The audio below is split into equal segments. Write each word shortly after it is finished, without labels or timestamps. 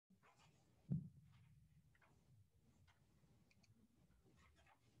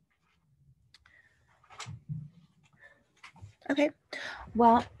Okay.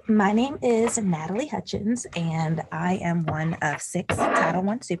 Well, my name is Natalie Hutchins, and I am one of six Title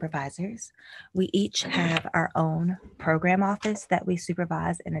I supervisors. We each have our own program office that we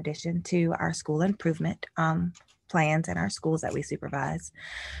supervise in addition to our school improvement plans and our schools that we supervise.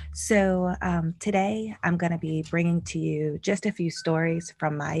 So today I'm going to be bringing to you just a few stories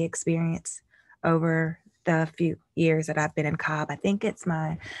from my experience over the few years that I've been in Cobb. I think it's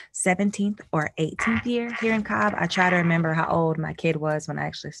my 17th or 18th year here in Cobb. I try to remember how old my kid was when I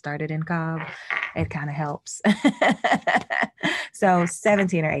actually started in Cobb. It kind of helps. So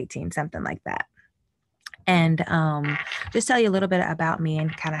 17 or 18, something like that. And just tell you a little bit about me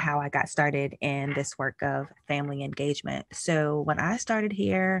and kind of how I got started in this work of family engagement. So when I started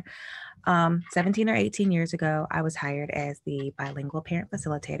here, 17 or 18 years ago, I was hired as the bilingual parent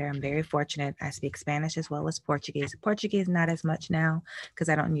facilitator. I'm very fortunate. I speak Spanish as well as Portuguese. Portuguese, not as much now because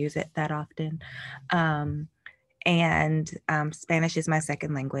I don't use it that often. And Spanish is my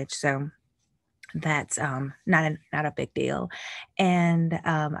second language. So that's not a big deal. And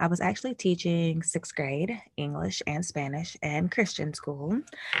I was actually teaching sixth grade English and Spanish and Christian school.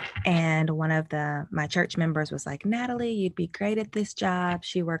 And one of my church members was like, Natalie, you'd be great at this job.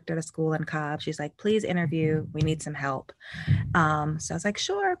 She worked at a school in Cobb. She's like, please interview. We need some help. So I was like,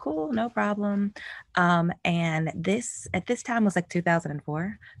 sure, cool, no problem. And this at this time was like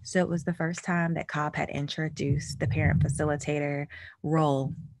 2004. So it was the first time that Cobb had introduced the parent facilitator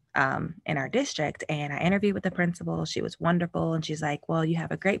role in our district. And I interviewed with the principal. She was wonderful. And she's like, well, you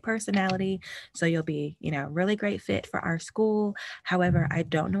have a great personality. So you'll be, really great fit for our school. However, I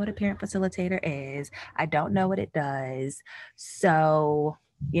don't know what a parent facilitator is. I don't know what it does. So,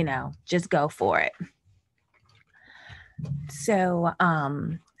 just go for it. So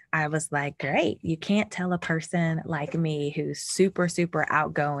I was like, great. You can't tell a person like me who's super, super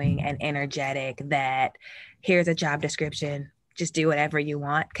outgoing and energetic that here's a job description, just do whatever you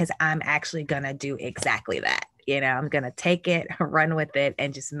want, because I'm actually going to do exactly that. I'm going to take it, run with it,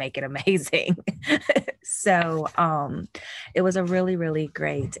 and just make it amazing. So it was a really, really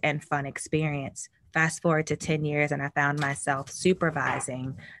great and fun experience. Fast forward to 10 years, and I found myself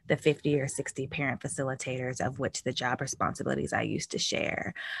supervising the 50 or 60 parent facilitators, of which the job responsibilities I used to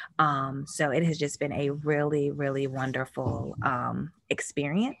share. So it has just been a really, really wonderful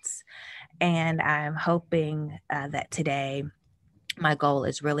experience. And I'm hoping that today, my goal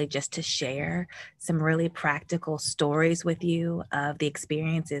is really just to share some really practical stories with you of the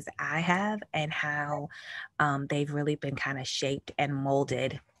experiences I have and how they've really been kind of shaped and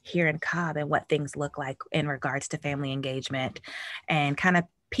molded here in Cobb and what things look like in regards to family engagement, and kind of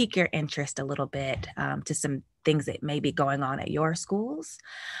pique your interest a little bit to some things that may be going on at your schools.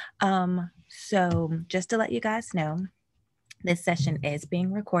 So just to let you guys know, this session is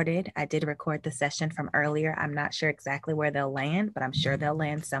being recorded. I did record the session from earlier. I'm not sure exactly where they'll land, but I'm sure they'll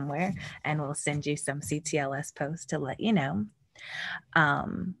land somewhere, and we'll send you some CTLS posts to let you know.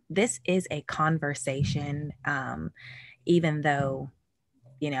 This is a conversation, even though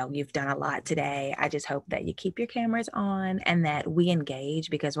you've done a lot today. I just hope that you keep your cameras on and that we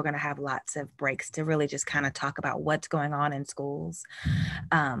engage, because we're going to have lots of breaks to really just kind of talk about what's going on in schools.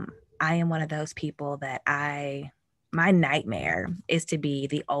 I am one of those people that my nightmare is to be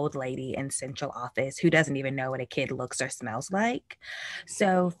the old lady in central office who doesn't even know what a kid looks or smells like.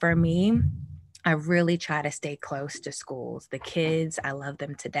 So for me, I really try to stay close to schools. The kids, I love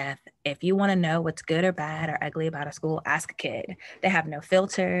them to death. If you want to know what's good or bad or ugly about a school, ask a kid. They have no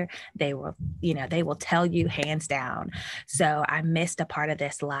filter. They will tell you hands down. So I missed a part of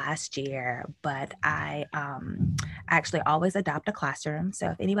this last year, but I actually always adopt a classroom. So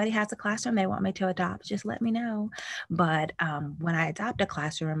if anybody has a classroom they want me to adopt, just let me know. But when I adopt a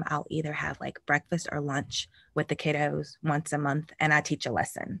classroom, I'll either have like breakfast or lunch with the kiddos once a month, and I teach a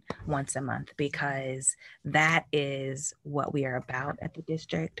lesson once a month, because that is what we are about at the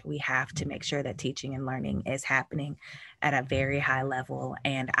district. We have to make sure that teaching and learning is happening at a very high level,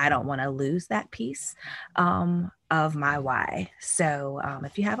 and I don't want to lose that piece of my why. So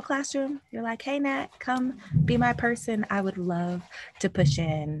if you have a classroom, you're like, hey Nat, come be my person, I would love to push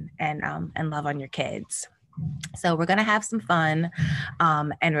in and love on your kids. So we're going to have some fun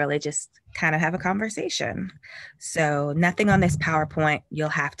and really just kind of have a conversation. So nothing on this PowerPoint you'll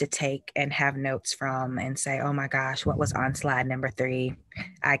have to take and have notes from and say, oh my gosh, what was on slide number 3?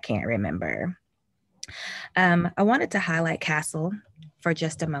 I can't remember. I wanted to highlight Castle for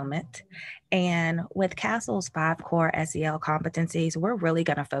just a moment. And with Castle's 5 core SEL competencies, we're really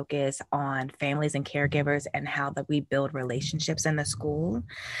going to focus on families and caregivers and how that we build relationships in the school.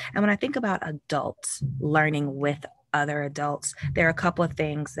 And when I think about adults learning with other adults, there are a couple of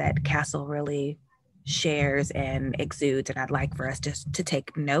things that Castle really shares and exudes, and I'd like for us just to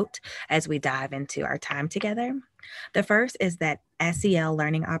take note as we dive into our time together. The first is that SEL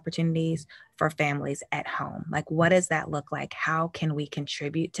learning opportunities for families at home. Like, what does that look like? How can we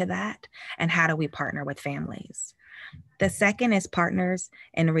contribute to that? And how do we partner with families? The second is partners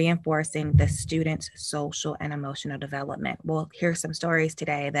in reinforcing the student's social and emotional development. We'll hear some stories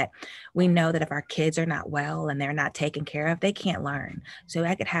today that we know that if our kids are not well and they're not taken care of, they can't learn. So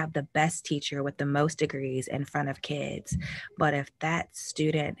I could have the best teacher with the most degrees in front of kids, but if that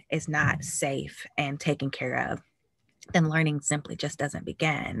student is not safe and taken care of, then learning simply just doesn't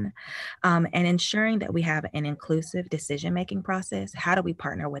begin. And ensuring that we have an inclusive decision-making process. How do we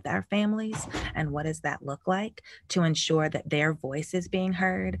partner with our families, and what does that look like to ensure that their voice is being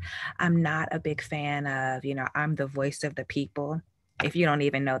heard? I'm not a big fan of, I'm the voice of the people if you don't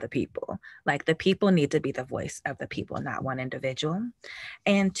even know the people. Like, the people need to be the voice of the people, not one individual.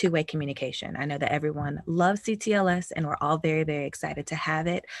 And two-way communication. I know that everyone loves CTLS and we're all very, very excited to have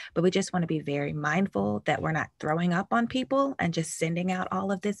it, but we just want to be very mindful that we're not throwing up on people and just sending out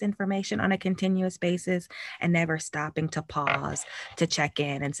all of this information on a continuous basis and never stopping to pause to check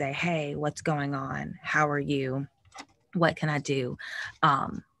in and say, hey, what's going on? How are you? What can I do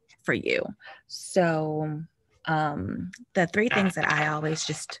for you? So the three things that I always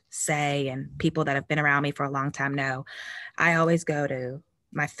just say, and people that have been around me for a long time know, I always go to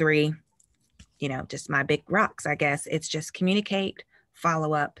my three, just my big rocks, I guess. It's just communicate,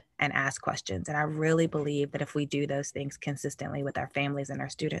 follow up, and ask questions. And I really believe that if we do those things consistently with our families and our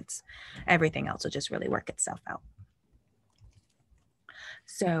students, everything else will just really work itself out.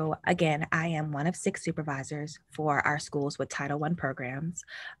 So again, I am one of 6 supervisors for our schools with Title I programs,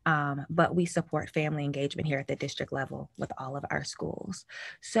 but we support family engagement here at the district level with all of our schools.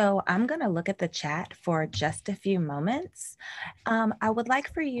 So I'm going to look at the chat for just a few moments. I would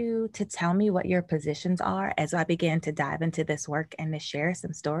like for you to tell me what your positions are as I begin to dive into this work and to share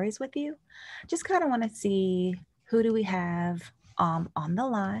some stories with you. Just kind of want to see, who do we have on the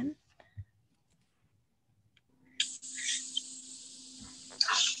line?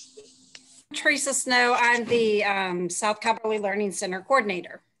 Teresa Snow. I'm the South Calverley Learning Center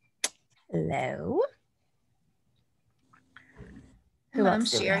coordinator. Hello. Who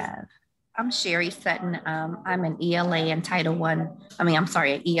else do we have? I'm Sherry Sutton. I'm an ELA and Title I. An ELA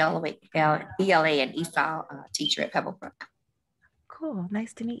and ESOL teacher at Pebblebrook. Cool.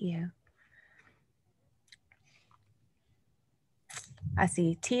 Nice to meet you. I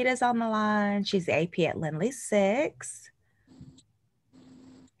see Tita's on the line. She's the AP at Lindley 6.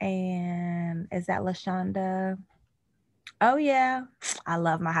 And is that LaShonda? Oh, yeah. I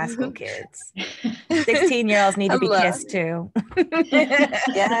love my high school kids. 16-year-olds need to be kissed too.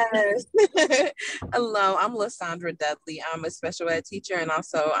 Yes. Hello, I'm Lysandra Dudley. I'm a special ed teacher, and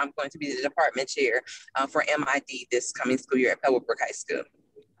also I'm going to be the department chair for MID this coming school year at Pebblebrook High School.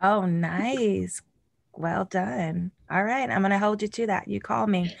 Oh, nice. Well done. All right. I'm going to hold you to that. You call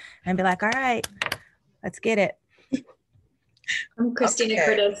me and be like, all right, let's get it. I'm Christina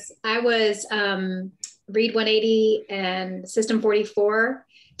Curtis. I was Read 180 and System 44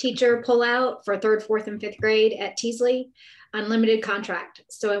 teacher pullout for 3rd, 4th, and 5th grade at Teasley on limited contract.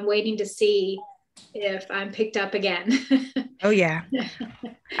 So I'm waiting to see if I'm picked up again. Oh, yeah.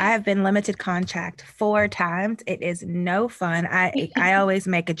 I have been limited contract 4 times. It is no fun. I always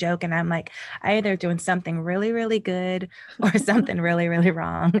make a joke and I'm like, I either doing something really, really good or something really, really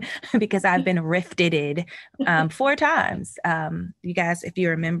wrong because I've been rifted 4 times. You guys, if you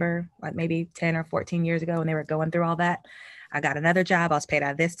remember, like maybe 10 or 14 years ago when they were going through all that, I got another job. I was paid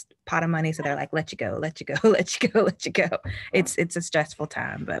out of this pot of money. So they're like, let you go, let you go, let you go, let you go. It's a stressful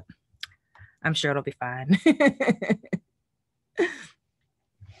time, but I'm sure it'll be fine.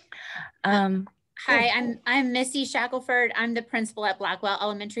 Hi, I'm Missy Shackelford. I'm the principal at Blackwell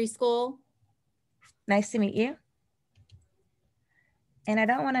Elementary School. Nice to meet you. And I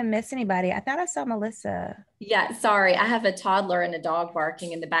don't want to miss anybody. I thought I saw Melissa. Yeah, sorry. I have a toddler and a dog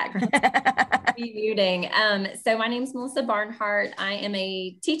barking in the background. Muting. So my name is Melissa Barnhart. I am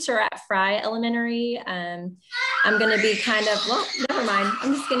a teacher at Fry Elementary. I'm going to be well, never mind.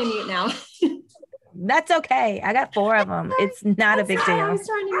 I'm just going to mute now. That's okay. I got 4 of them. It's not a big deal. I was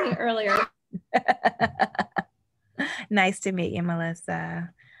trying to mute earlier. Nice to meet you, Melissa.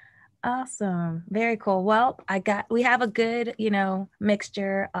 Awesome. Very cool. Well, we have a good,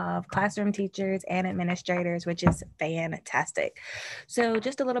 mixture of classroom teachers and administrators, which is fantastic. So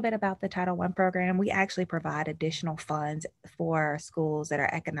just a little bit about the Title I program. We actually provide additional funds for schools that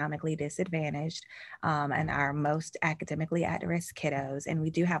are economically disadvantaged and our most academically at-risk kiddos. And we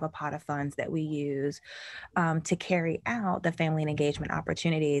do have a pot of funds that we use to carry out the family and engagement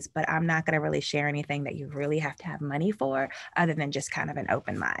opportunities, but I'm not going to really share anything that you really have to have money for other than just kind of an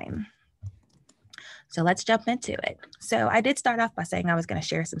open mind. So let's jump into it. So I did start off by saying I was going to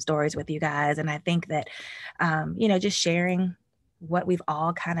share some stories with you guys. And I think that, just sharing what we've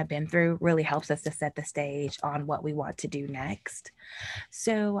all kind of been through really helps us to set the stage on what we want to do next.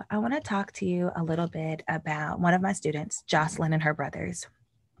 So I want to talk to you a little bit about one of my students, Jocelyn, and her brothers.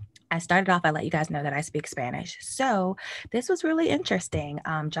 I started off, I let you guys know that I speak Spanish. So this was really interesting.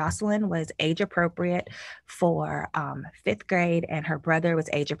 Jocelyn was age appropriate for 5th grade, and her brother was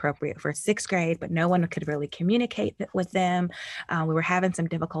age appropriate for 6th grade, but no one could really communicate with them. We were having some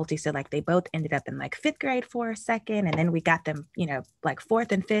difficulty. So like they both ended up in like 5th grade for a second, and then we got them, like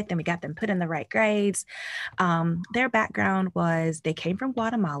 4th and 5th, and we got them put in the right grades. Their background was they came from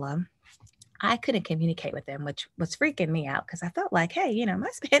Guatemala. I couldn't communicate with them, which was freaking me out because I felt like, hey, my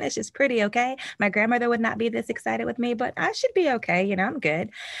Spanish is pretty okay. My grandmother would not be this excited with me, but I should be okay. I'm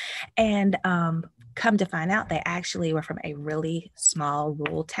good. And come to find out, they actually were from a really small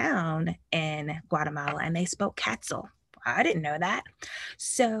rural town in Guatemala, and they spoke Quetzal. I didn't know that.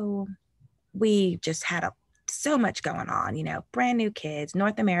 So we just had so much going on, brand new kids,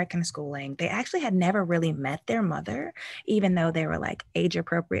 North American schooling. They actually had never really met their mother, even though they were like age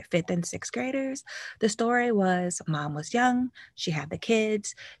appropriate 5th and 6th graders. The story was mom was young. She had the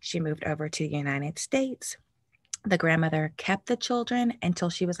kids. She moved over to the United States. The grandmother kept the children until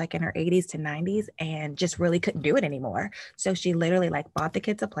she was like in her 80s to 90s and just really couldn't do it anymore. So she literally like bought the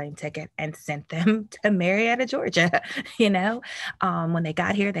kids a plane ticket and sent them to Marietta, Georgia. When they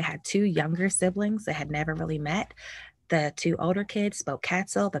got here, they had 2 younger siblings that had never really met. The 2 older kids spoke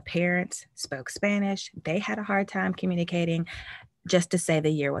Quetzal. The parents spoke Spanish. They had a hard time communicating. Just to say the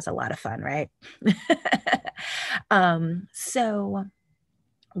year was a lot of fun, right? So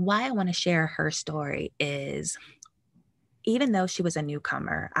why I want to share her story is, even though she was a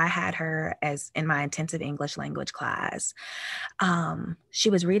newcomer, I had her as in my intensive English language class. She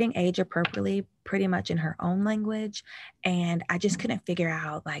was reading age appropriately pretty much in her own language. And I just couldn't figure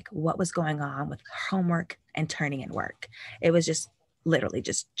out like what was going on with homework and turning in work. It was just literally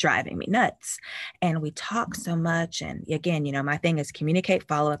just driving me nuts. And we talk so much. And again, my thing is communicate,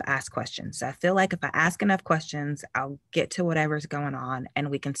 follow up, ask questions. So I feel like if I ask enough questions, I'll get to whatever's going on and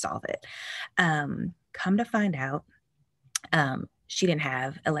we can solve it. Come to find out, she didn't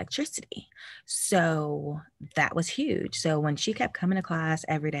have electricity. So that was huge. So when she kept coming to class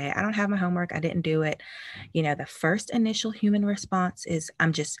every day, I don't have my homework, I didn't do it. The first initial human response is,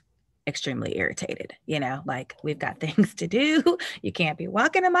 I'm just extremely irritated. Like, we've got things to do. You can't be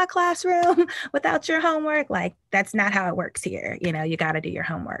walking in my classroom without your homework. Like, that's not how it works here. You got to do your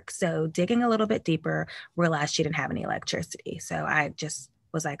homework. So digging a little bit deeper, realized she didn't have any electricity. So I just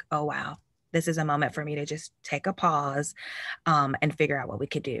was like, oh, wow, this is a moment for me to just take a pause and figure out what we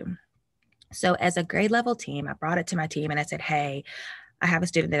could do. So as a grade level team, I brought it to my team and I said, hey, I have a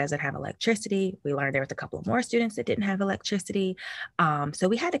student that doesn't have electricity. We learned there was a couple of more students that didn't have electricity. So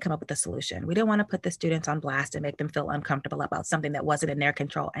we had to come up with a solution. We didn't want to put the students on blast and make them feel uncomfortable about something that wasn't in their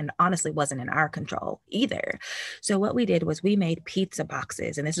control and honestly wasn't in our control either. So what we did was we made pizza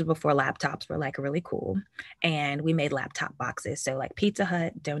boxes, and this is before laptops were like really cool. And we made laptop boxes. So like Pizza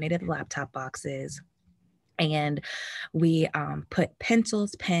Hut donated the laptop boxes. And we put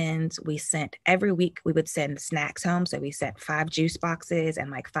pencils, pens. We sent every week, we would send snacks home. So we sent 5 juice boxes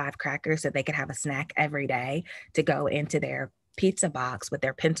and like 5 crackers so they could have a snack every day to go into their pizza box with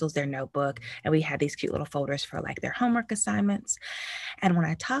their pencils, their notebook. And we had these cute little folders for like their homework assignments. And when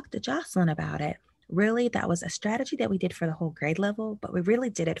I talked to Jocelyn about it, really, that was a strategy that we did for the whole grade level, but we really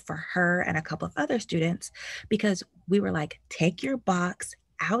did it for her and a couple of other students because we were like, take your box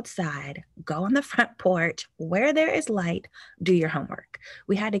outside, go on the front porch where there is light, do your homework.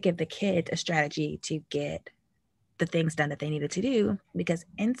 We had to give the kids a strategy to get the things done that they needed to do because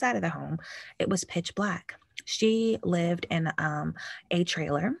inside of the home, it was pitch black. She lived in a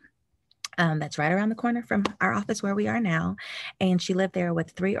trailer that's right around the corner from our office where we are now. And she lived there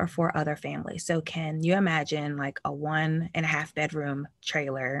with 3 or 4 other families. So can you imagine like a 1.5 bedroom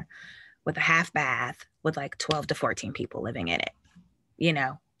trailer with a half bath with like 12 to 14 people living in it?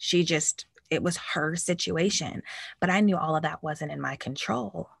 It was her situation, but I knew all of that wasn't in my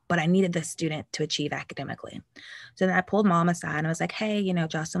control. but I needed the student to achieve academically. So then I pulled mom aside and I was like, hey,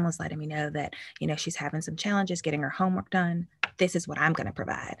 Jocelyn was letting me know that, she's having some challenges getting her homework done. This is what I'm going to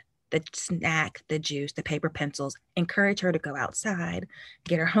provide: the snack, the juice, the paper pencils. Encourage her to go outside,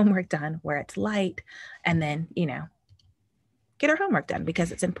 get her homework done where it's light, and then, get her homework done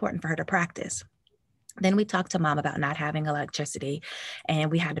because it's important for her to practice. Then we talked to mom about not having electricity, and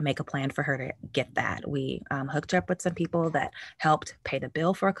we had to make a plan for her to get that. We hooked her up with some people that helped pay the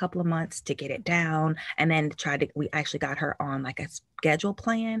bill for a couple of months to get it down, and then we actually got her on like a schedule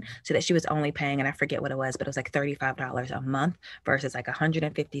plan so that she was only paying, and I forget what it was, but it was like $35 a month versus like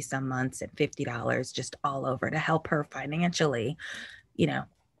 150 some months and $50 just all over to help her financially,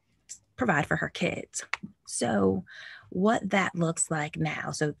 provide for her kids. So what that looks like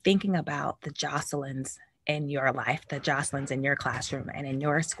now. So thinking about the Jocelyn's in your life, the Jocelyn's in your classroom and in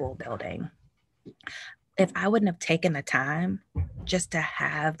your school building, if I wouldn't have taken the time just to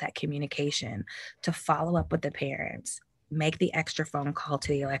have that communication, to follow up with the parents, make the extra phone call to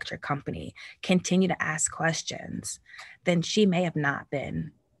the electric company, continue to ask questions, then she may have not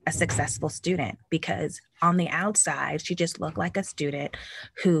been a successful student, because on the outside, she just looked like a student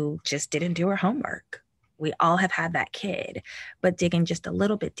who just didn't do her homework. We all have had that kid, but digging just a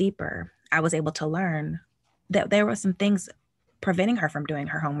little bit deeper, I was able to learn that there were some things preventing her from doing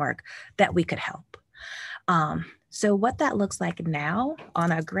her homework that we could help. So what that looks like now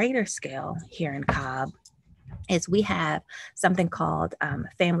on a greater scale here in Cobb is we have something called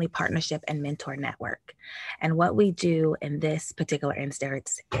Family Partnership and Mentor Network. And what we do in this particular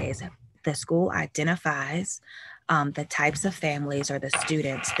instance is the school identifies the types of families or the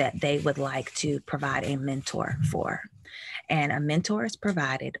students that they would like to provide a mentor for. And a mentor is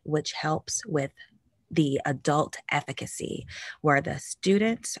provided, which helps with the adult efficacy, where the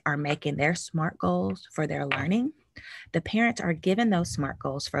students are making their SMART goals for their learning. The parents are given those SMART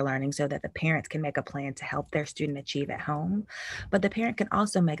goals for learning so that the parents can make a plan to help their student achieve at home. But the parent can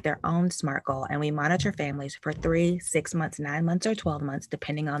also make their own SMART goal, and we monitor families for 3, 6 months, 9 months, or 12 months,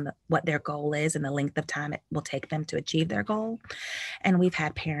 depending on what their goal is and the length of time it will take them to achieve their goal. And we've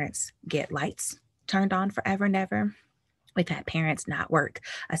had parents get lights turned on forever and ever. We've had parents not work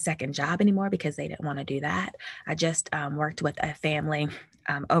a second job anymore because they didn't want to do that. I just worked with a family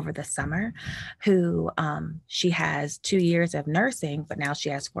over the summer who she has 2 years of nursing, but now she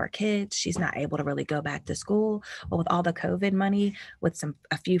has 4 kids. She's not able to really go back to school. Well, with all the COVID money, with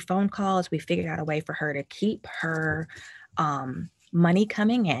a few phone calls, we figured out a way for her to keep her money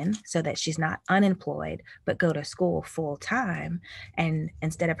coming in so that she's not unemployed, but go to school full time. And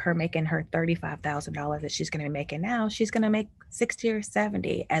instead of her making her $35,000 that she's going to be making now, she's going to make 60 or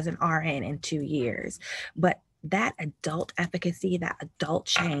 70 as an RN in 2 years. But that adult efficacy, that adult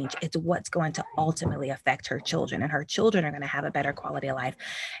change, it's what's going to ultimately affect her children, and her children are going to have a better quality of life.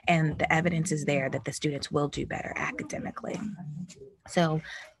 And the evidence is there that the students will do better academically. So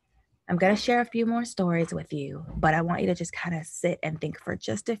I'm going to share a few more stories with you, but I want you to just kind of sit and think for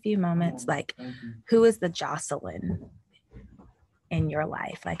just a few moments, like, who is the Jocelyn in your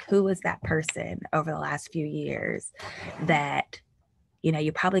life? Like, who is that person over the last few years that,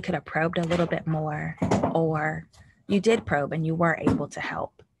 you probably could have probed a little bit more, or you did probe and you were able to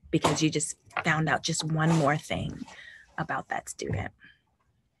help because you just found out just one more thing about that student.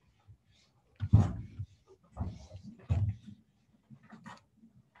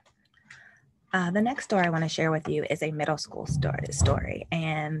 The next story I want to share with you is a middle school story.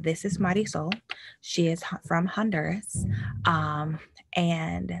 And this is Marisol. She is from Honduras.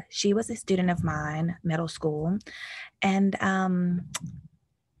 And she was a student of mine, middle school. And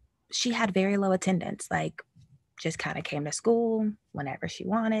she had very low attendance, like just kind of came to school whenever she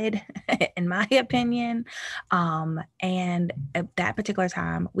wanted, in my opinion. And at that particular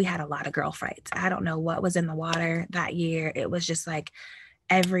time, we had a lot of girl fights. I don't know what was in the water that year. It was just like,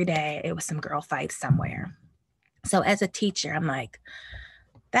 every day it was some girl fights somewhere. So as a teacher, I'm like,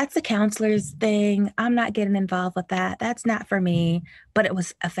 that's the counselor's thing. I'm not getting involved with that. That's not for me. But it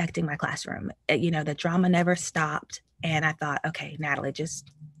was affecting my classroom. The drama never stopped. And I thought, okay, Natalie, just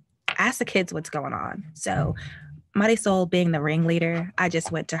ask the kids what's going on. So Marisol, being the ringleader, I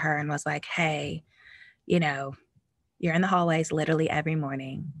just went to her and was like, hey, you're in the hallways literally every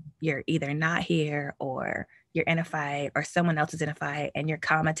morning. You're either not here or you're in a fight, or someone else is in a fight and you're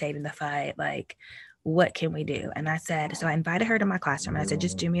commentating the fight. Like, what can we do? And I said, so I invited her to my classroom and I said,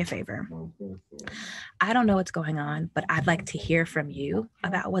 just do me a favor. I don't know what's going on, but I'd like to hear from you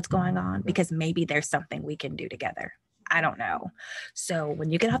about what's going on, because maybe there's something we can do together. I don't know. So when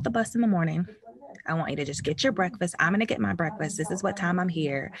you get off the bus in the morning, I want you to just get your breakfast. I'm going to get my breakfast. This is what time I'm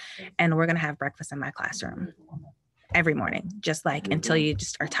here. And we're going to have breakfast in my classroom. every morning, just like until you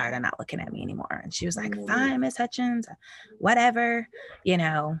just are tired of not looking at me anymore. And she was like, fine, Miss Hutchins, whatever, you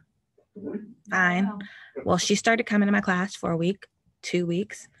know, fine. Well, she started coming to my class for a week, 2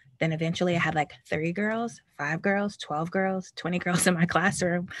 weeks. Then eventually I had like 3 girls, 5 girls, 12 girls, 20 girls in my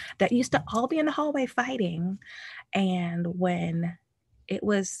classroom that used to all be in the hallway fighting. And when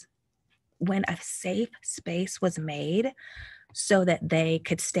a safe space was made so that they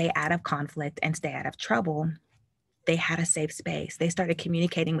could stay out of conflict and stay out of trouble, they had a safe space. They started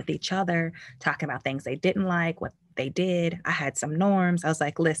communicating with each other, talking about things they didn't like, what they did. I had some norms. I was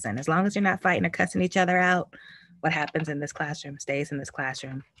like, listen, as long as you're not fighting or cussing each other out, what happens in this classroom stays in this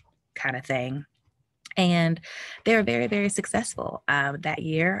classroom, kind of thing. And they were very, very successful. That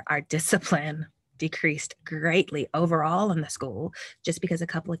year, our discipline decreased greatly overall in the school, just because a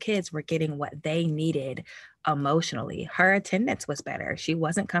couple of kids were getting what they needed emotionally. Her attendance was better. She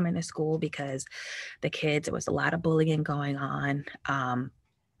wasn't coming to school because there was a lot of bullying going on,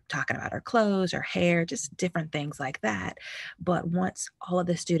 talking about her clothes, her hair, just different things like that. But once all of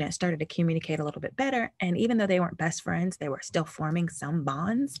the students started to communicate a little bit better, and even though they weren't best friends, they were still forming some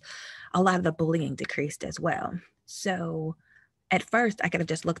bonds, a lot of the bullying decreased as well. So at first, I could have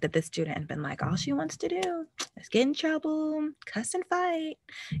just looked at this student and been like, all she wants to do is get in trouble, cuss and fight,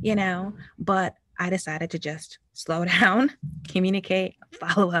 you know, but I decided to just slow down, communicate,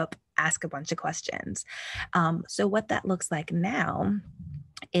 follow up, ask a bunch of questions. So what that looks like now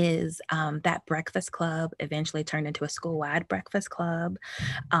is that breakfast club eventually turned into a school-wide breakfast club.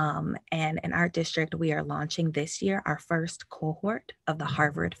 And in our district, we are launching this year our first cohort of the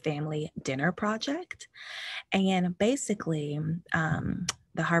Harvard Family Dinner Project. And basically,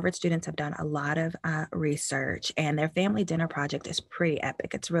 the Harvard students have done a lot of research, and their family dinner project is pretty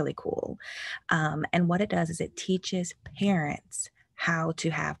epic. It's really cool. And what it does is it teaches parents how to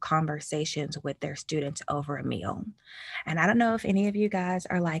have conversations with their students over a meal. And I don't know if any of you guys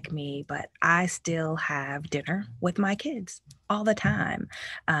are like me, but I still have dinner with my kids all the time.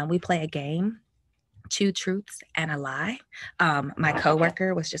 We play a game, 2 truths and a lie. My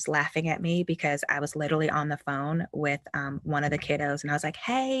coworker was just laughing at me because I was literally on the phone with one of the kiddos, and I was like,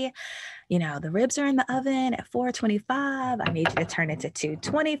 hey, you know, the ribs are in the oven at 425. I need you to turn it to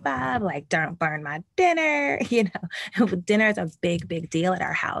 225. Like, don't burn my dinner. You know, dinner is a big, big deal at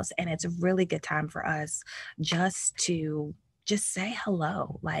our house. And it's a really good time for us just to say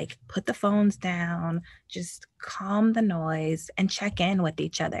hello, like put the phones down, just calm the noise and check in with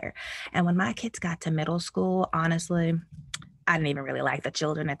each other. And when my kids got to middle school, honestly, I didn't even really like the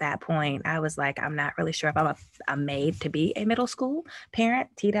children at that point. I was like, I'm not really sure if I'm made to be a middle school parent.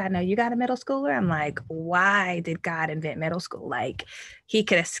 Tita, I know you got a middle schooler. I'm like, why did God invent middle school? Like, he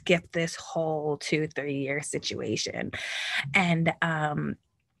could have skipped this whole 2-3 year situation. And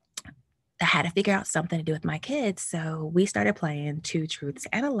I had to figure out something to do with my kids. So we started playing 2 truths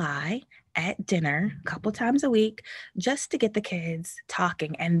and a lie at dinner a couple times a week just to get the kids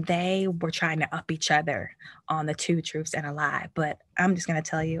talking. And they were trying to up each other on the 2 truths and a lie. But I'm just going to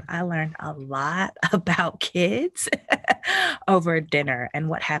tell you, I learned a lot about kids over dinner and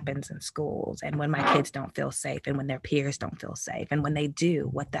what happens in schools and when my kids don't feel safe and when their peers don't feel safe and when they do,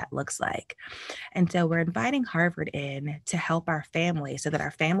 what that looks like. And so we're inviting Harvard in to help our families so that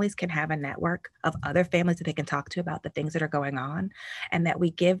our families can have a network of other families that they can talk to about the things that are going on, and that we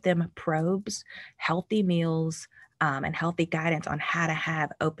give them probes, healthy meals, and healthy guidance on how to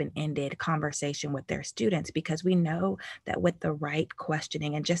have open-ended conversation with their students, because we know that with the right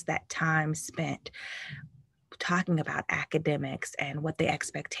questioning and just that time spent talking about academics and what the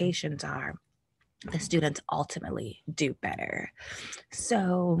expectations are, the students ultimately do better.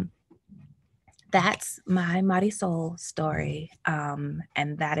 So that's my Marisol story.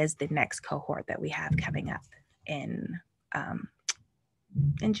 And that is the next cohort that we have coming up in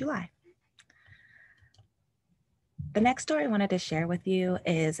July. The next story I wanted to share with you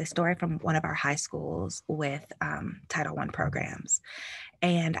is a story from one of our high schools with Title I programs.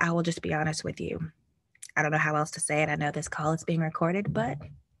 And I will just be honest with you. I don't know how else to say it. I know this call is being recorded, but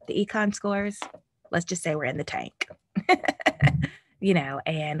the econ scores, let's just say we're in the tank. You know,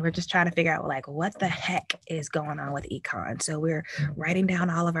 and we're just trying to figure out, like, what the heck is going on with econ? So we're writing down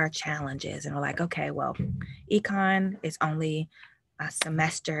all of our challenges, and we're like, okay, well, econ is only a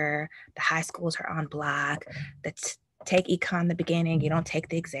semester. The high schools are on block. Take econ the beginning. You don't take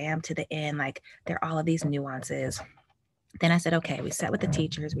the exam to the end. Like, there are all of these nuances. Then I said, okay, we sat with the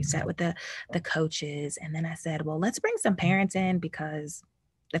teachers, we sat with the coaches, and then I said, well, let's bring some parents in because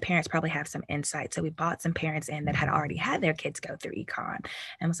the parents probably have some insight. So we brought some parents in that had already had their kids go through econ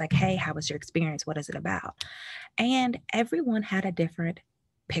and was like, hey, how was your experience? What is it about? And everyone had a different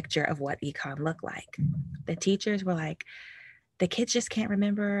picture of what econ looked like. The teachers were like, the kids just can't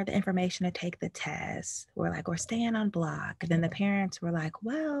remember the information to take the test. We're staying on block. And then the parents were like,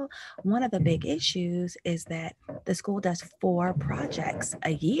 well, one of the big issues is that the school does 4 projects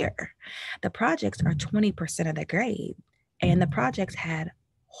a year. The projects are 20% of the grade. And the projects had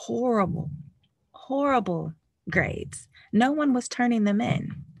horrible grades. No one was turning them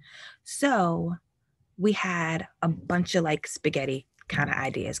in. So we had a bunch of like spaghetti kind of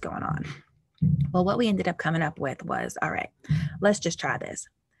ideas going on. Well, what we ended up coming up with was, all right, let's just try this.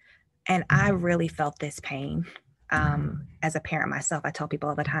 And I really felt this pain as a parent myself. I tell people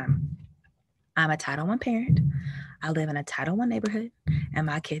all the time, I'm a Title I parent. I live in a Title I neighborhood, and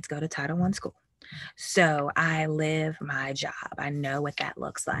my kids go to Title I school. So I live my job. I know what that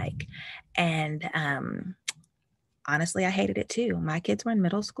looks like. And honestly, I hated it too. My kids were in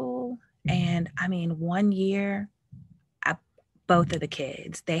middle school. And I mean, one year, both of the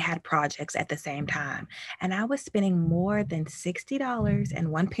kids, they had projects at the same time. And I was spending more than $60. And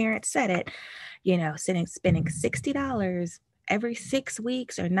one parent said it, spending $60 every 6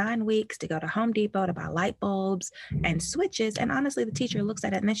 weeks or 9 weeks to go to Home Depot to buy light bulbs and switches. And honestly, the teacher looks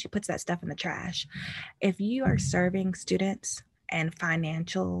at it and then she puts that stuff in the trash. If you are serving students and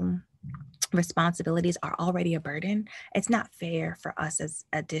financial responsibilities are already a burden, it's not fair for us as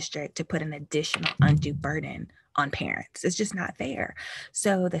a district to put an additional undue burden on parents. It's just not fair.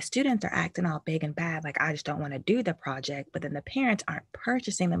 So the students are acting all big and bad, like, I just don't want to do the project, but then the parents aren't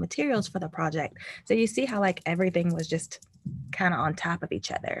purchasing the materials for the project. So you see how like everything was just kind of on top of each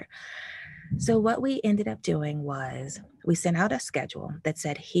other. So what we ended up doing was we sent out a schedule that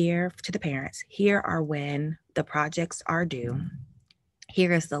said, here to the parents, here are when the projects are due.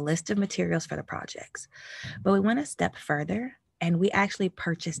 Here is the list of materials for the projects. But we went a step further and we actually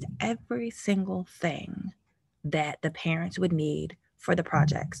purchased every single thing that the parents would need for the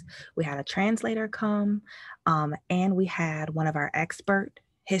projects. We had a translator come, and we had one of our expert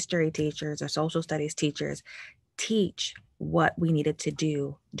history teachers or social studies teachers teach what we needed to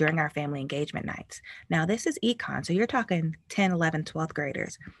do during our family engagement nights. Now, this is econ, so you're talking 10, 11, 12th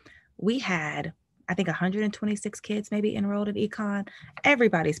graders. We had, I think, 126 kids maybe enrolled in econ.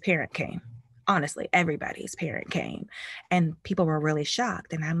 Everybody's parent came. Honestly, everybody's parent came. And people were really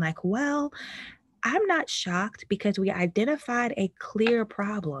shocked. And I'm like, well, I'm not shocked because we identified a clear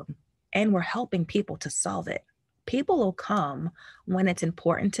problem and we're helping people to solve it. People will come when it's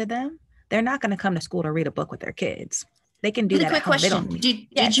important to them. They're not going to come to school to read a book with their kids. They can do Really that quick at home. question.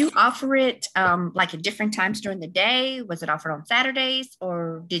 Did you offer it like at different times during the day? Was it offered on Saturdays,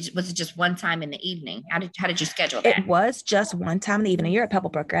 or was it just one time in the evening? How did you schedule that? It was just one time in the evening. You're at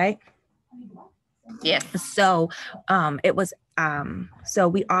Pebblebrook, right? Yes. So it was, so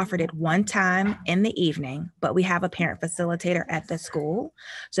we offered it one time in the evening, but we have a parent facilitator at the school.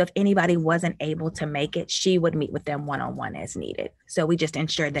 So if anybody wasn't able to make it, she would meet with them one-on-one as needed. So we just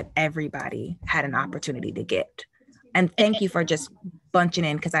ensured that everybody had an opportunity to get. And thank you for just bunching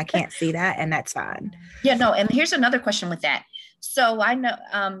in because I can't see that, and that's fine. Yeah, no, and here's another question with that. So I know,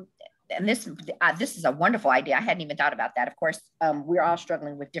 and this is a wonderful idea. I hadn't even thought about that. Of course, we're all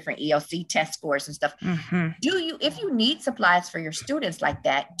struggling with different ELC test scores and stuff. Mm-hmm. If you need supplies for your students like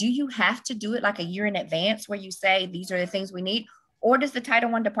that, do you have to do it like a year in advance where you say, these are the things we need? Or does the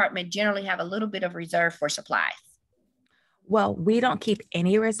Title I department generally have a little bit of reserve for supplies? Well, we don't keep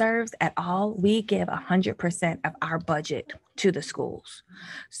any reserves at all. We give 100% of our budget to the schools.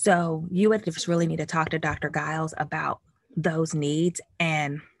 So you would just really need to talk to Dr. Giles about those needs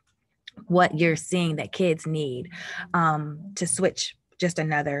and what you're seeing that kids need. To switch, just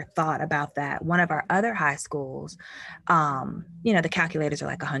another thought about that. One of our other high schools, the calculators are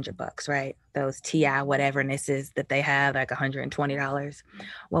like $100, right? Those TI whatevernesses that they have, like $120.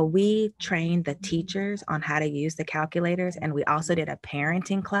 Well, we trained the teachers on how to use the calculators. And we also did a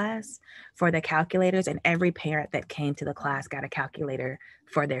parenting class for the calculators. And every parent that came to the class got a calculator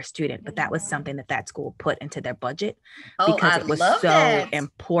for their student. But that was something that school put into their budget because it was so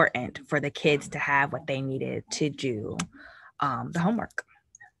important for the kids to have what they needed to do the homework.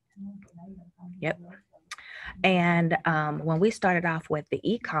 Yep. And when we started off with the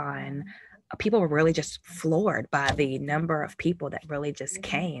econ, people were really just floored by the number of people that really just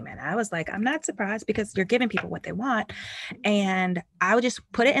came. And I was like, I'm not surprised because you're giving people what they want. And I would just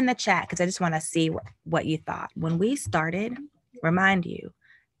put it in the chat because I just want to see what you thought. When we started, remind you,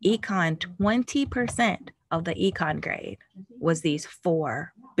 econ, 20% of the econ grade was these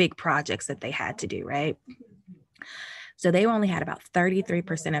 4 big projects that they had to do, right? So they only had about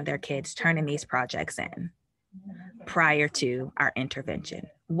 33% of their kids turning these projects in prior to our intervention.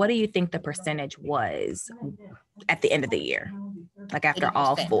 What do you think the percentage was at the end of the year? Like after 80%.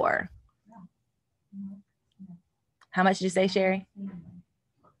 all 4. How much did you say, Sherry?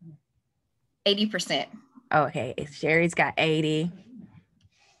 80%. Okay, Sherry's got 80.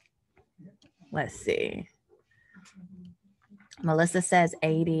 Let's see. Melissa says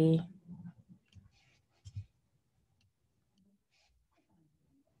 80.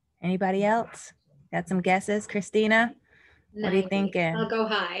 Anybody else? Got some guesses? Christina? What are you 90. thinking? I'll go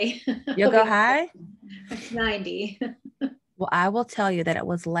high. You'll go high? 90. Well, I will tell you that it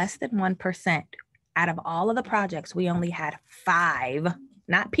was less than 1%. Out of all of the projects, we only had 5,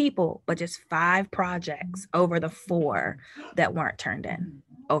 not people, but just 5 projects over the 4 that weren't turned in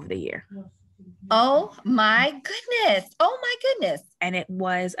over the year. Oh my goodness. Oh my goodness. And it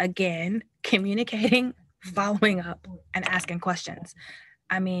was, again, communicating, following up, and asking questions.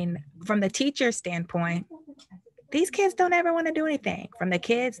 I mean, from the teacher's standpoint, these kids don't ever want to do anything. From the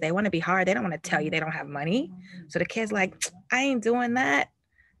kids, they want to be hard. They don't want to tell you they don't have money. So the kids like, I ain't doing that.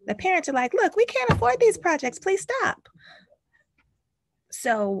 The parents are like, look, we can't afford these projects. Please stop.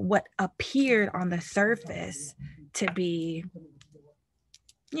 So what appeared on the surface to be,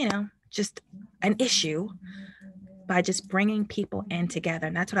 just an issue, by just bringing people in together.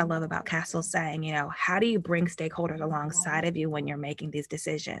 And that's what I love about Castle saying, how do you bring stakeholders alongside of you when you're making these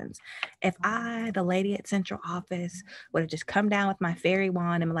decisions? If I, the lady at central office, would have just come down with my fairy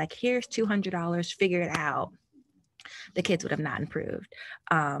wand and be like, here's $200, figure it out, the kids would have not improved.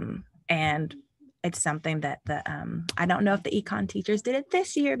 And it's something that I don't know if the econ teachers did it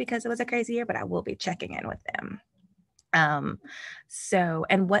this year because it was a crazy year, but I will be checking in with them. And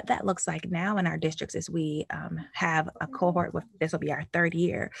what that looks like now in our districts is we have a cohort this will be our 3rd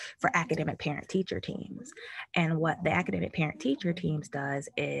year for academic parent teacher teams. And what the academic parent teacher teams does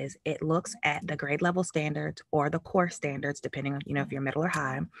is it looks at the grade level standards or the course standards, depending on, if you're middle or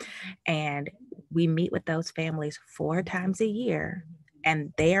high. And we meet with those families 4 times a year,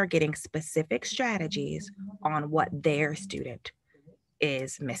 and they are getting specific strategies on what their student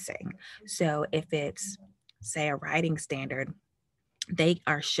is missing. So if it's, say, a writing standard, they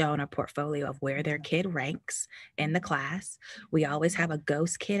are shown a portfolio of where their kid ranks in the class. We always have a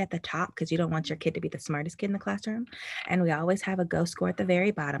ghost kid at the top because you don't want your kid to be the smartest kid in the classroom. And we always have a ghost score at the very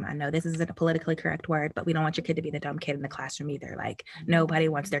bottom. I know this isn't a politically correct word, but we don't want your kid to be the dumb kid in the classroom either. Like, nobody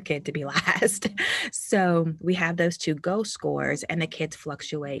wants their kid to be last. So we have those 2 ghost scores, and the kids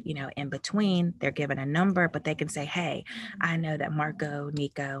fluctuate, in between. They're given a number, but they can say, hey, I know that Marco,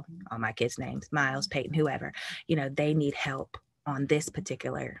 Nico, all my kids' names, Miles, Peyton, whoever, they need help on this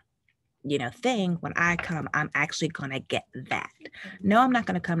particular, thing. When I come, I'm actually going to get that. No, I'm not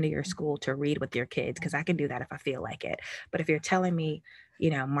going to come to your school to read with your kids because I can do that if I feel like it. But if you're telling me,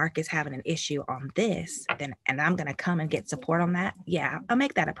 Mark is having an issue on this, and I'm going to come and get support on that. Yeah, I'll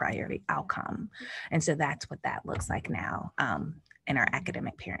make that a priority. I'll come. And so that's what that looks like now in our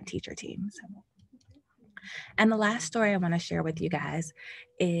academic parent teacher teams. And the last story I want to share with you guys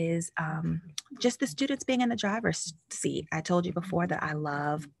is just the students being in the driver's seat. I told you before that I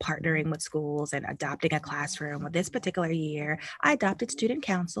love partnering with schools and adopting a classroom. Well, this particular year, I adopted student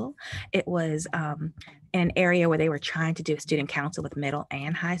council. It was in an area where they were trying to do student council with middle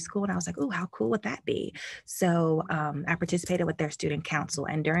and high school. And I was like, oh, how cool would that be? So I participated with their student council.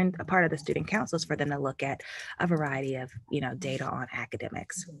 And during a part of the student council is for them to look at a variety of, data on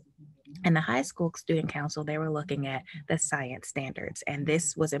academics. In the high school student council, they were looking at the science standards. And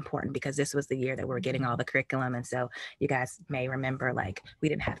this was important because this was the year that we were getting all the curriculum. And so you guys may remember, like, we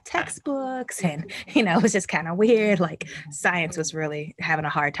didn't have textbooks and, it was just kind of weird. Like, science was really having a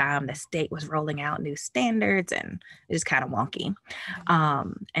hard time. The state was rolling out new standards and it was kind of wonky.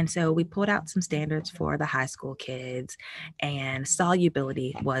 And so we pulled out some standards for the high school kids, and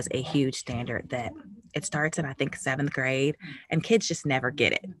solubility was a huge standard that it starts in, I think, 7th grade, and kids just never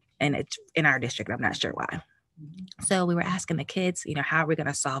get it. And it's in our district, I'm not sure why. So we were asking the kids, how are we going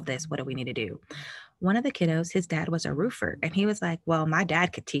to solve this? What do we need to do? One of the kiddos, his dad was a roofer, and he was like, well, my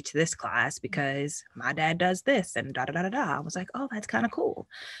dad could teach this class because my dad does this and da, da, da, da, da. I was like, oh, that's kind of cool.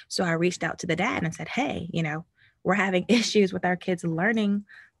 So I reached out to the dad and said, hey, we're having issues with our kids learning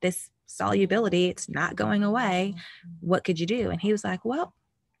this solubility. It's not going away. What could you do? And he was like, well,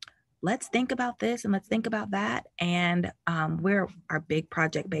 let's think about this and let's think about that. And we're our big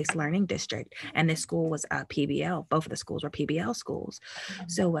project-based learning district. And this school was a PBL. Both of the schools were PBL schools.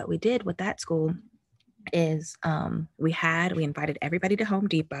 So what we did with that school is we invited everybody to Home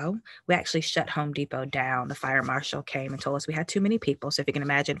Depot. We actually shut Home Depot down. The fire marshal came and told us we had too many people. So if you can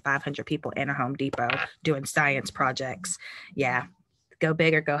imagine 500 people in a Home Depot doing science projects, yeah, go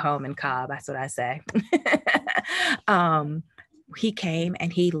big or go home in Cobb. That's what I say. he came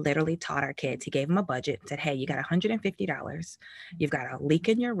and he literally taught our kids. He gave them a budget and said, hey, you got $150. You've got a leak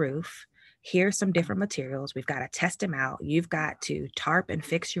in your roof. Here's some different materials. We've got to test them out. You've got to tarp and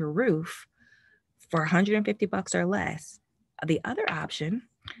fix your roof for $150 or less. The other option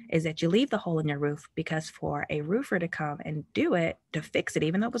is that you leave the hole in your roof, because for a roofer to come and do it, to fix it,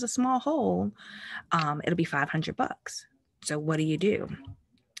 even though it was a small hole, it'll be $500. So what do?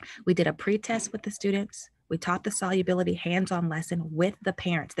 We did a pre-test with the students. We taught the solubility hands-on lesson with the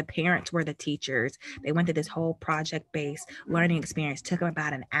parents. The parents were the teachers. They went through this whole project-based learning experience. Took them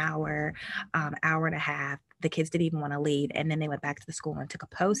about an hour, hour and a half. The kids didn't even want to leave. And then they went back to the school and took a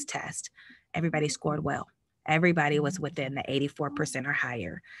post-test. Everybody scored well. Everybody was within the 84% or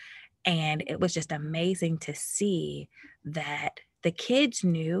higher. And it was just amazing to see that the kids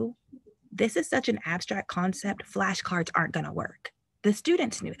knew this is such an abstract concept. Flashcards aren't going to work. The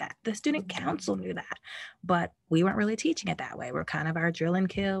students knew that. The student council knew that. But we weren't really teaching it that way. We're kind of our drill and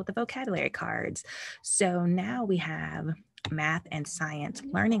kill with the vocabulary cards. So now we have math and science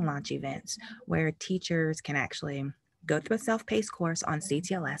learning launch events where teachers can actually go through a self-paced course on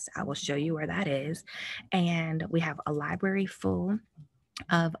CTLS. I will show you where that is. And we have a library full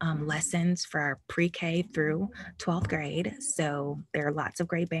of lessons for our pre-K through 12th grade. So there are lots of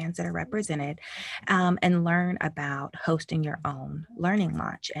grade bands that are represented, and learn about hosting your own learning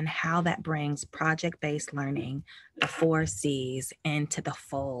launch and how that brings project-based learning, the 4 C's, into the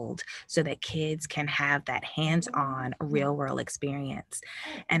fold so that kids can have that hands-on real-world experience.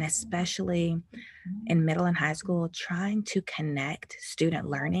 And especially in middle and high school, trying to connect student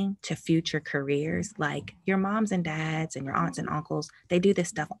learning to future careers. Like your moms and dads and your aunts and uncles, they do this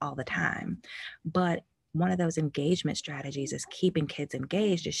stuff all the time. But one of those engagement strategies is keeping kids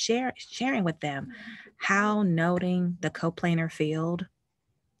engaged, is sharing with them how noting the coplanar field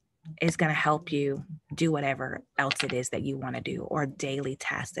is going to help you do whatever else it is that you want to do, or daily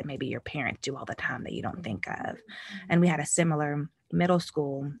tasks that maybe your parents do all the time that you don't think of. And we had a similar middle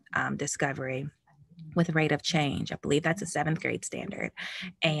school discovery with rate of change. I believe that's a 7th grade standard.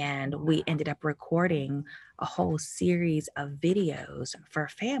 And we ended up recording a whole series of videos for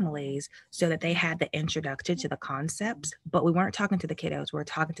families so that they had the introduction to the concepts, but we weren't talking to the kiddos. We were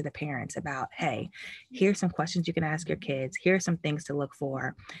talking to the parents about, hey, here's some questions you can ask your kids. Here are some things to look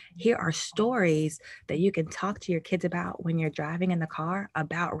for. Here are stories that you can talk to your kids about when you're driving in the car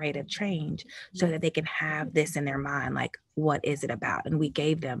about rate of change, so that they can have this in their mind, like, what is it about? And we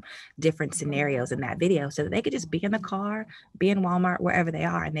gave them different scenarios in that video so that they could just be in the car, be in Walmart, wherever they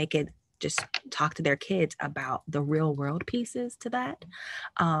are, and they could just talk to their kids about the real world pieces to that,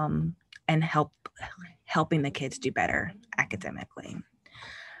 and helping the kids do better academically.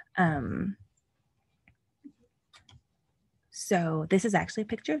 So this is actually a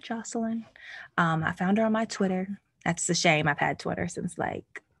picture of Jocelyn. I found her on my Twitter. That's a shame. I've had Twitter since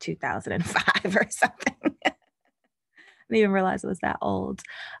like 2005 or something. I didn't even realize it was that old.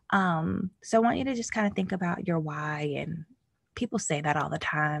 So I want you to just kind of think about your why. And people say that all the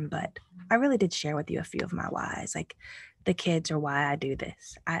time, but I really did share with you a few of my whys. Like, the kids are why I do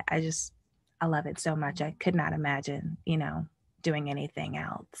this. I love it so much. I could not imagine, doing anything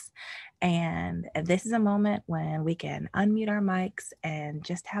else. And this is a moment when we can unmute our mics and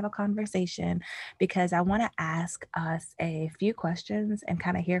just have a conversation, because I want to ask us a few questions and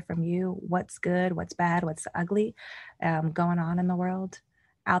kind of hear from you what's good, what's bad, what's ugly going on in the world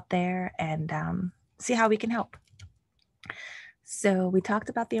out there, and see how we can help. So we talked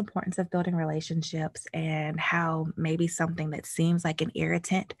about the importance of building relationships and how maybe something that seems like an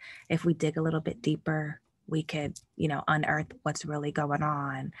irritant, if we dig a little bit deeper, we could, unearth what's really going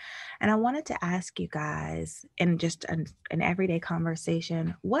on. And I wanted to ask you guys, in just an everyday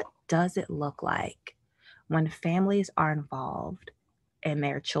conversation, what does it look like when families are involved in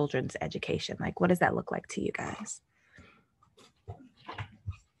their children's education? Like, what does that look like to you guys?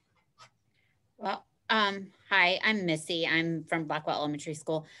 Well, hi, I'm Missy. I'm from Blackwell Elementary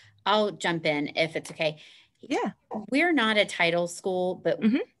School. I'll jump in if it's okay. Yeah. We're not a title school, but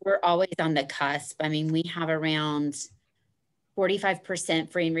we're always on the cusp. I mean, we have around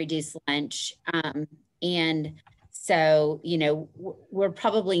 45% free and reduced lunch. And so, we're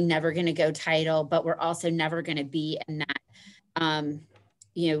probably never going to go title, but we're also never going to be in that,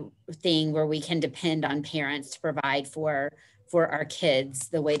 thing where we can depend on parents to provide for our kids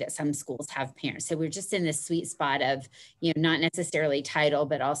the way that some schools have parents. So we're just in this sweet spot of, not necessarily title,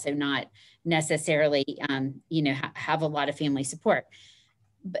 but also not necessarily, have a lot of family support.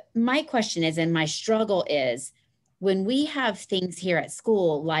 But my question is, and my struggle is, when we have things here at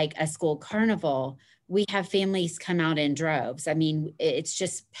school, like a school carnival, we have families come out in droves. I mean, it's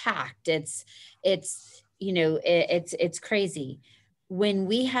just packed. It's, you know, it's crazy. When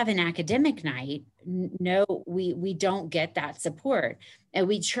we have an academic night, no, we don't get that support. And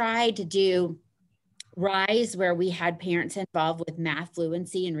we tried to do RISE, where we had parents involved with math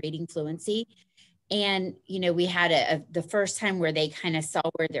fluency and reading fluency. And, you know, we had the first time where they kind of saw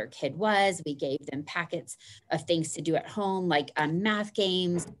where their kid was. We gave them packets of things to do at home, like math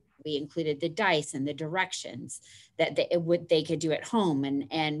games. We included the dice and the directions that they could do at home,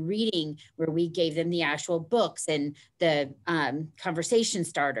 and reading, where we gave them the actual books and the conversation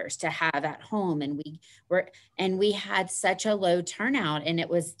starters to have at home. And we had such a low turnout, and it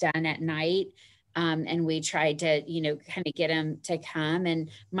was done at night. And we tried to, you know, kind of get them to come. And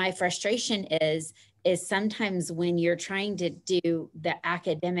my frustration is sometimes when you're trying to do the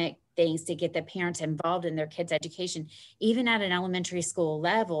academic things to get the parents involved in their kids' education, even at an elementary school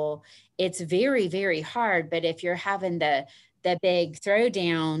level, it's very, very hard. But if you're having the big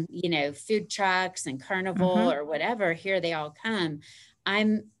throwdown, you know, food trucks and carnival or whatever, here they all come.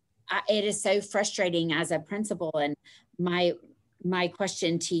 It is so frustrating as a principal. And my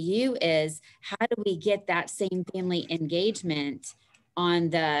question to you is, how do we get that same family engagement on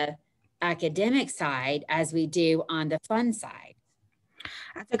the academic side as we do on the fun side?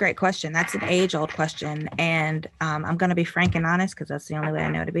 That's a great question. That's an age-old question. And I'm going to be frank and honest, because that's the only way I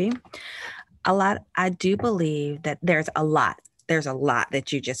know to be. I do believe that there's a lot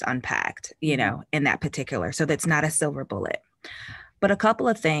that you just unpacked, you know, in that particular. So that's not a silver bullet. But a couple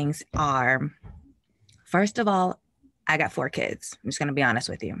of things are, first of all, I got 4 kids. I'm just going to be honest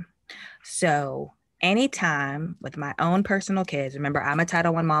with you. So anytime with my own personal kids, remember, I'm a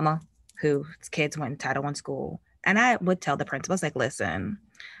Title I mama whose kids went in Title I school. And I would tell the principals, like, listen,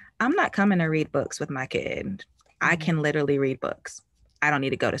 I'm not coming to read books with my kid. I can literally read books. I don't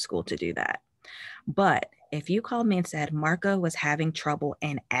need to go to school to do that. But if you called me and said Marco was having trouble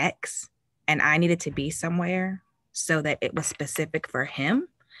in X and I needed to be somewhere so that it was specific for him,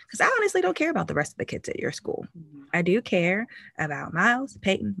 because I honestly don't care about the rest of the kids at your school. I do care about Miles,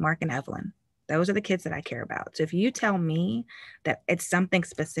 Peyton, Mark, and Evelyn. Those are the kids that I care about. So if you tell me that it's something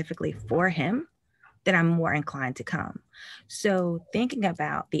specifically for him, then I'm more inclined to come. So thinking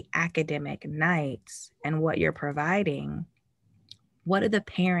about the academic nights and what you're providing, what do the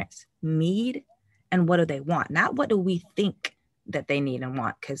parents need and what do they want? Not what do we think that they need and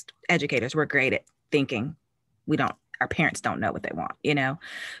want, because educators, we're great at thinking. Our parents don't know what they want, you know?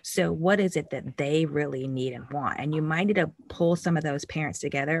 So what is it that they really need and want? And you might need to pull some of those parents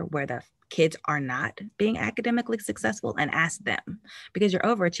together where the kids are not being academically successful and ask them, because your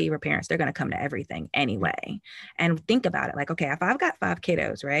overachiever parents, they're going to come to everything anyway. And think about it like, okay, if I've got 5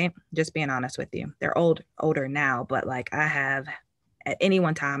 kiddos, right? Just being honest with you, they're older now, but like I have at any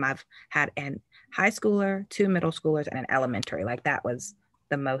one time, I've had an high schooler, 2 middle schoolers, and an elementary. Like that was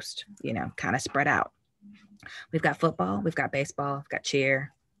the most, you know, kind of spread out. We've got football, we've got baseball, we've got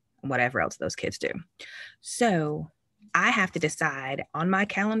cheer, and whatever else those kids do. So I have to decide on my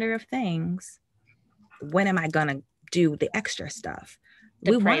calendar of things, when am I going to do the extra stuff?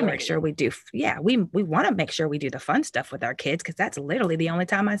 We want to make sure we do. Yeah, we want to make sure we do the fun stuff with our kids, because that's literally the only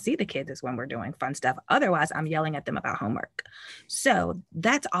time I see the kids is when we're doing fun stuff. Otherwise, I'm yelling at them about homework. So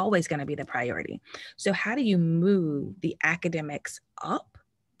that's always going to be the priority. So how do you move the academics up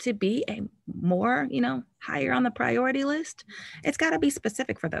to be a more, you know, higher on the priority list? It's got to be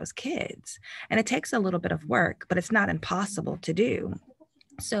specific for those kids. And it takes a little bit of work, but it's not impossible to do.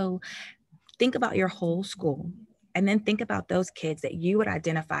 So think about your whole school, and then think about those kids that you would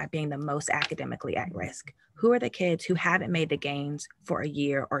identify being the most academically at risk. Who are the kids who haven't made the gains for a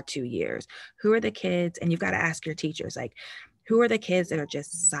year or 2 years? Who are the kids, and you've got to ask your teachers, like, who are the kids that are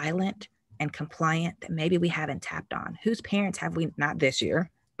just silent and compliant that maybe we haven't tapped on? Whose parents have we, not this year,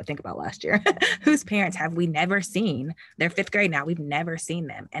 but think about last year, whose parents have we never seen? They're 5th grade now, we've never seen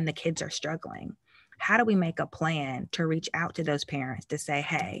them, and the kids are struggling. How do we make a plan to reach out to those parents to say,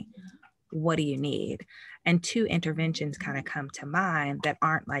 hey, what do you need? And 2 interventions kind of come to mind that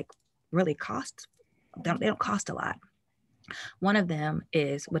aren't like really they don't cost a lot. One of them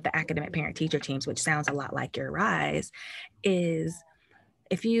is with the academic parent teacher teams, which sounds a lot like your RISE, is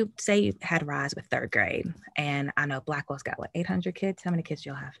if you say you had RISE with 3rd grade, and I know Blackwell's got what, 800 kids? How many kids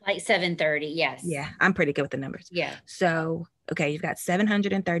do you'll have? Like 730, yes. Yeah, I'm pretty good with the numbers. Yeah. So, okay, you've got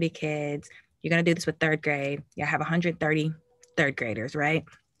 730 kids. You're going to do this with 3rd grade. You have 130 3rd graders, right?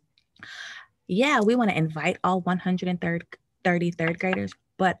 Yeah, we want to invite all 130 3rd graders,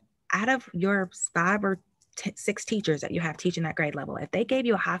 but out of your 5 or 6 teachers that you have teaching that grade level, if they gave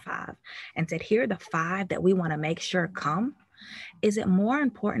you a high five and said, here are the 5 that we want to make sure come, Is it more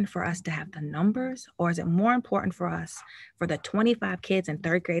important for us to have the numbers, or is it more important for us, for the 25 kids in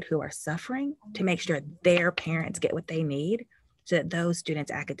third grade who are suffering, to make sure their parents get what they need so that those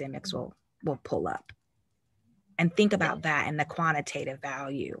students' academics will pull up? And think about that and the quantitative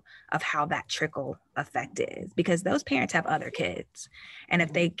value of how that trickle effect is, because those parents have other kids. And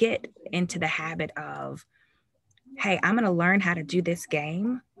if they get into the habit of, hey, I'm going to learn how to do this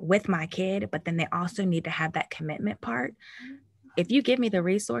game with my kid, but then they also need to have that commitment part. If you give me the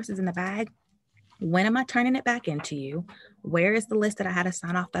resources in the bag, when am I turning it back into you? Where is the list that I had to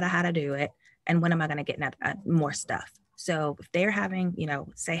sign off that I had to do it? And when am I going to get more stuff? So if they're having,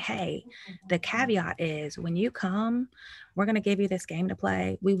 say, hey, the caveat is when you come, we're going to give you this game to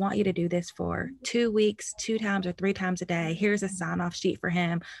play. We want you to do this for 2 weeks, 2 times or 3 times a day. Here's a sign-off sheet for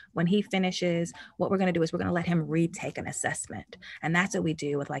him. When he finishes, what we're going to do is we're going to let him retake an assessment. And that's what we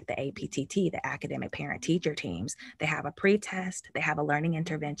do with like the APTT, the academic parent teacher teams. They have a pre-test, they have a learning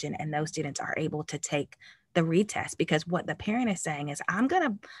intervention, and those students are able to take the retest, because what the parent is saying is, I'm going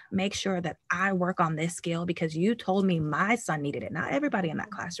to make sure that I work on this skill because you told me my son needed it. Not everybody in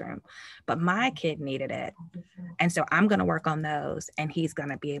that classroom, but my kid needed it. And so I'm going to work on those, and he's going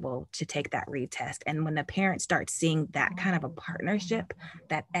to be able to take that retest. And when the parents start seeing that kind of a partnership,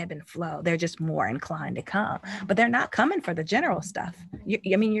 that ebb and flow, they're just more inclined to come. But they're not coming for the general stuff.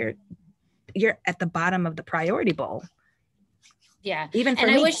 You're at the bottom of the priority bowl. Yeah. Even for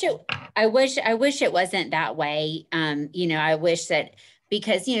and me. I wish it wasn't that way. I wish that,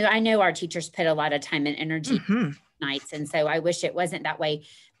 because, I know our teachers put a lot of time and energy nights. And so I wish it wasn't that way,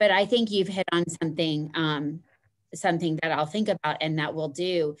 but I think you've hit on something that I'll think about, and that we'll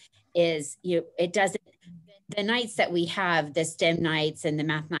do is, it doesn't, the nights that we have, the STEM nights and the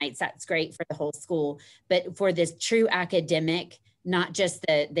math nights, that's great for the whole school, but for this true academic, not just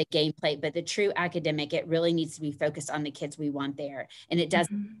the gameplay, but the true academic, it really needs to be focused on the kids we want there. And it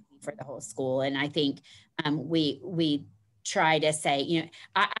doesn't for the whole school. And I think we try to say,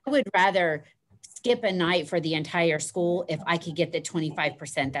 I would rather skip a night for the entire school if I could get the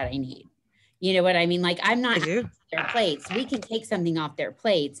 25% that I need. You know what I mean? Like, I'm not their plates. We can take something off their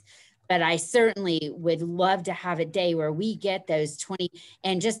plates, but I certainly would love to have a day where we get those 20,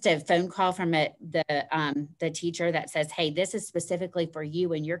 and just a phone call from the teacher that says, hey, this is specifically for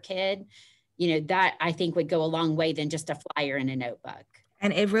you and your kid. That I think would go a long way than just a flyer in a notebook.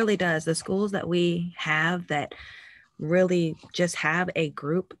 And it really does. The schools that we have that really just have a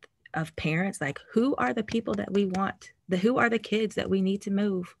group of parents, like, who are the people that we want? Who are the kids that we need to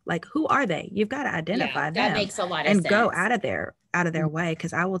move? Like, who are they? You've got to identify them. That makes a lot of sense. And go out of their way.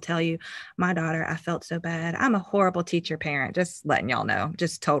 Because I will tell you, my daughter, I felt so bad. I'm a horrible teacher parent, just letting y'all know,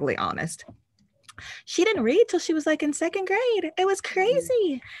 just totally honest. She didn't read till she was like in 2nd grade. It was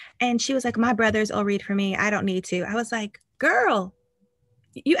crazy. And she was like, my brothers will read for me. I don't need to. I was like, girl,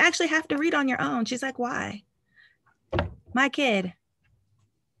 you actually have to read on your own. She's like, why? My kid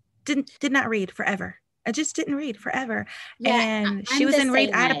did not read forever. I just didn't read forever. Yeah, and she was in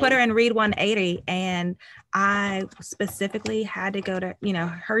read. I had to put her in read 180. And I specifically had to go to,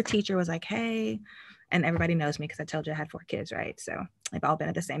 her teacher was like, hey, and everybody knows me because I told you I had 4 kids, right? So they've all been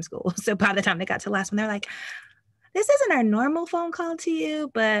at the same school. So by the time they got to the last one, they're like, this isn't our normal phone call to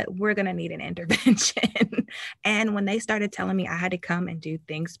you, but we're going to need an intervention. And when they started telling me I had to come and do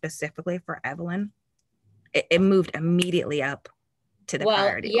things specifically for Evelyn, it moved immediately up to the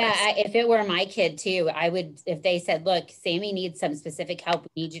priority list. If it were my kid too, I would, if they said, look, Sammy needs some specific help,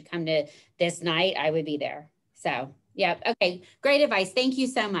 we need you to come to this night, I would be there. So yeah. Okay. Great advice. Thank you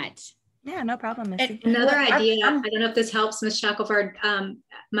so much. Yeah, no problem, Missy. Another idea, I don't know if this helps, Ms. Shackelford,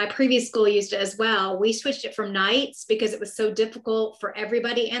 my previous school used it as well. We switched it from nights because it was so difficult for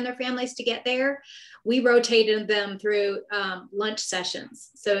everybody and their families to get there. We rotated them through lunch sessions.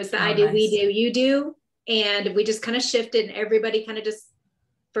 So it's the idea, nice. We do, you do, and we just kind of shifted, and everybody kind of just,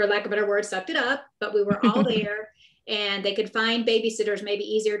 for lack of a better word, sucked it up, but we were all there, and they could find babysitters maybe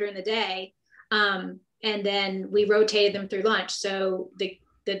easier during the day. And then we rotated them through lunch. So the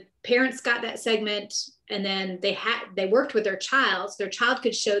parents got that segment, and then they worked with their child. So their child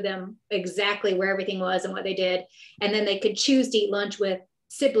could show them exactly where everything was and what they did. And then they could choose to eat lunch with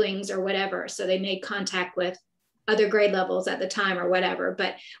siblings or whatever. So they made contact with other grade levels at the time or whatever.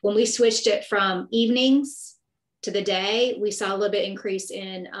 But when we switched it from evenings to the day, we saw a little bit increase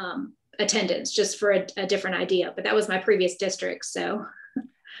in attendance, just for a different idea. But that was my previous district. So.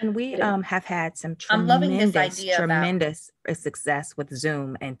 And we have had some tremendous success with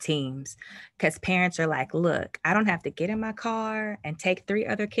Zoom and Teams, because parents are like, look, I don't have to get in my car and take 3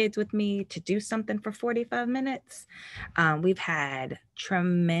 other kids with me to do something for 45 minutes. We've had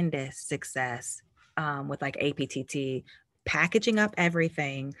tremendous success with like APTT packaging up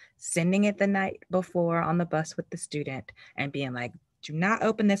everything, sending it the night before on the bus with the student and being like, do not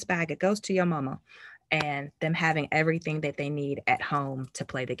open this bag, it goes to your mama. And them having everything that they need at home to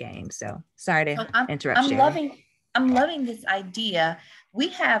play the game. So sorry to interrupt. I'm loving this idea. We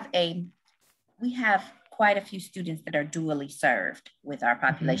have quite a few students that are dually served with our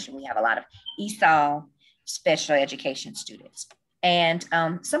population. We have a lot of ESOL special education students. And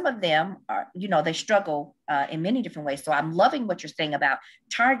some of them are, they struggle in many different ways. So I'm loving what you're saying about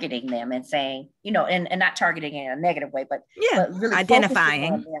targeting them and saying, and not targeting in a negative way, but really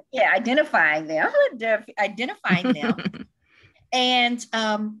identifying. Identifying them and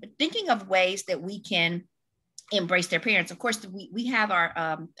thinking of ways that we can embrace their parents. Of course, we have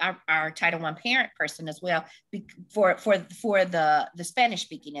our Title I parent person as well for the Spanish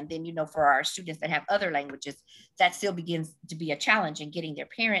speaking, and then for our students that have other languages, that still begins to be a challenge in getting their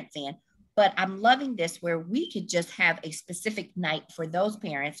parents in. But I'm loving this where we could just have a specific night for those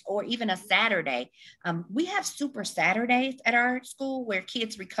parents, or even a Saturday. We have super Saturdays at our school where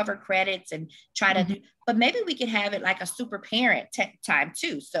kids recover credits and try to do, but maybe we could have it like a super parent time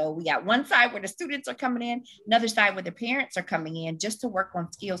too. So we got one side where the students are coming in, another side where the parents are coming in, just to work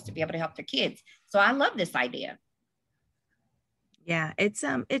on skills to be able to help their kids. So I love this idea. Yeah, it's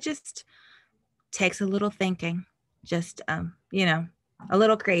it just takes a little thinking, just a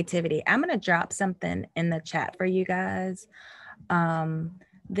little creativity. I'm going to drop something in the chat for you guys.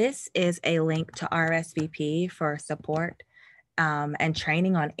 This is a link to RSVP for support and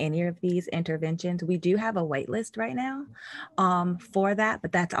training on any of these interventions. We do have a wait list right now for that,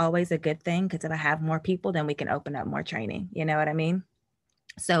 but that's always a good thing, because if I have more people, then we can open up more training. You know what I mean?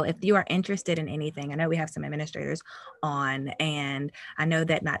 So if you are interested in anything, I know we have some administrators on, and I know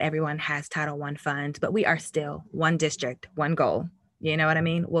that not everyone has Title I funds, but we are still one district, one goal. You know what I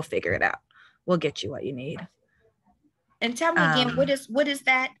mean? We'll figure it out. We'll get you what you need. And tell me again, what is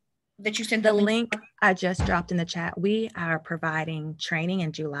that you sent? The link I just dropped in the chat. We are providing training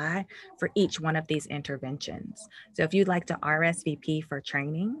in July for each one of these interventions. So if you'd like to RSVP for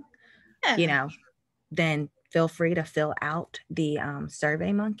training, then feel free to fill out the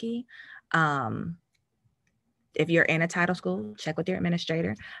Survey Monkey. If you're in a title school, check with your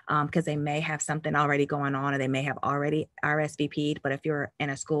administrator, because they may have something already going on, or they may have already RSVP'd. But if you're in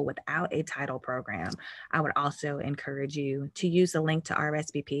a school without a title program, I would also encourage you to use the link to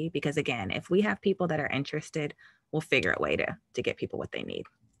RSVP, because again, if we have people that are interested, we'll figure a way to get people what they need,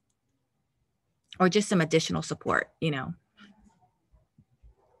 or just some additional support,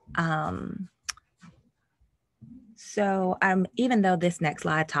 So even though this next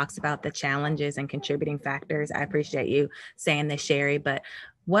slide talks about the challenges and contributing factors, I appreciate you saying this, Sherry, but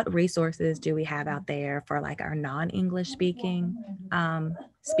what resources do we have out there for like our non-English speaking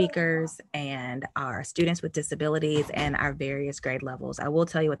speakers and our students with disabilities and our various grade levels? I will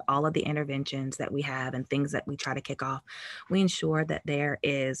tell you, with all of the interventions that we have and things that we try to kick off, we ensure that there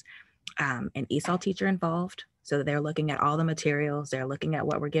is an ESOL teacher involved. So they're looking at all the materials, they're looking at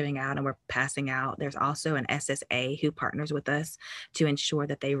what we're giving out and we're passing out. There's also an SSA who partners with us to ensure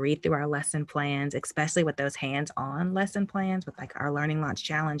that they read through our lesson plans, especially with those hands-on lesson plans with like our Learning Launch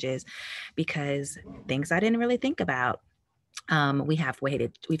challenges, because things I didn't really think about. We've had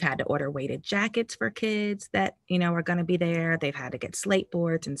to order weighted jackets for kids that, are going to be there. They've had to get slate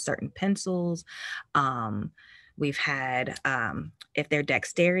boards and certain pencils. We've had, if their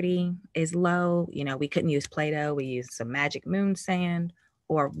dexterity is low, we couldn't use Play-Doh. We used some magic moon sand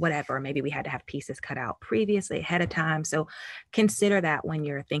or whatever. Maybe we had to have pieces cut out previously ahead of time. So consider that when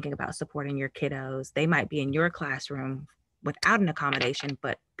you're thinking about supporting your kiddos. They might be in your classroom without an accommodation,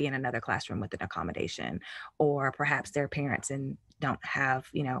 but be in another classroom with an accommodation, or perhaps their parents and don't have,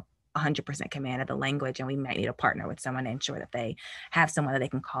 100% command of the language, and we might need to partner with someone to ensure that they have someone that they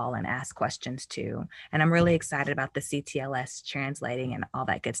can call and ask questions to. And I'm really excited about the CTLS translating and all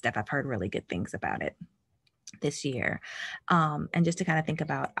that good stuff. I've heard really good things about it this year. And just to kind of think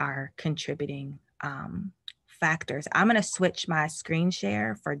about our contributing factors, I'm going to switch my screen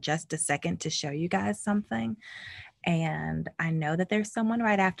share for just a second to show you guys something. And I know that there's someone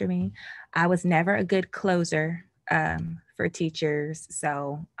right after me. I was never a good closer for teachers.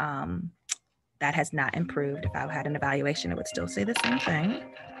 So that has not improved. If I had an evaluation, it would still say the same thing.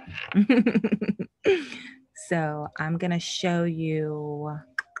 So I'm going to show you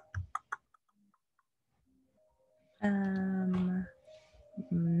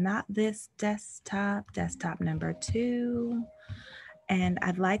not this desktop number 2. And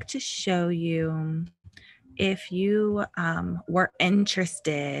I'd like to show you, if you were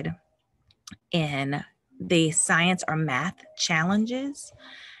interested in the science or math challenges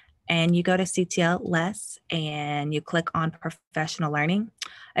and you go to CTLS and you click on professional learning.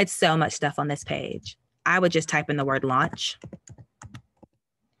 It's so much stuff on this page. I would just type in the word launch.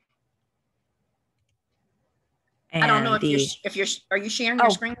 I don't know if you're are you sharing your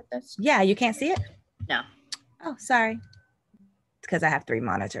screen with us? Yeah, you can't see it? No. Oh, sorry. It's because I have 3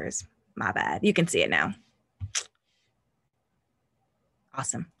 monitors. My bad. You can see it now.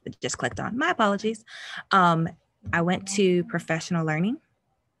 Awesome. It just clicked on. My apologies. I went to professional learning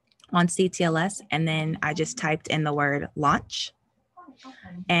on CTLS, and then I just typed in the word launch,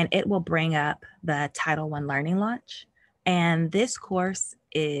 and it will bring up the Title I Learning Launch. And this course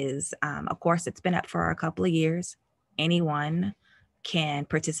is a course that's been up for a couple of years. Anyone can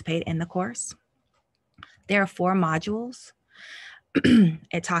participate in the course. There are 4 modules.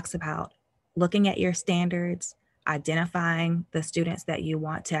 It talks about looking at your standards, identifying the students that you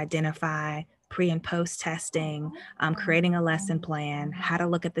want to identify, pre and post testing, creating a lesson plan, how to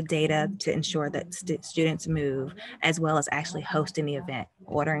look at the data to ensure that students move, as well as actually hosting the event,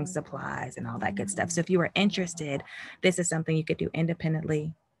 ordering supplies and all that good stuff. So if you are interested, this is something you could do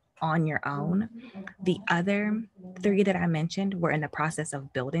independently on your own. The other 3 that I mentioned were in the process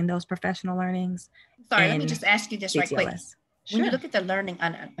of building those professional learnings. Sorry, let me just ask you this right quick. Sure. When you look at the learning,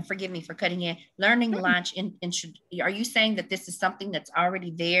 forgive me for cutting in, learning launch, are you saying that this is something that's already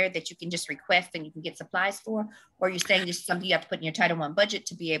there that you can just request and you can get supplies for? Or are you saying this is something you have to put in your Title I budget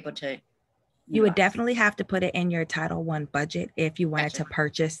to be able to? You would definitely have to put it in your Title I budget if you wanted to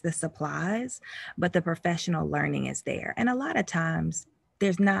purchase the supplies, but the professional learning is there. And a lot of times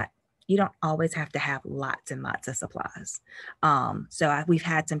you don't always have to have lots and lots of supplies. We've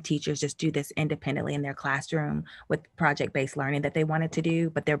had some teachers just do this independently in their classroom with project-based learning that they wanted to do,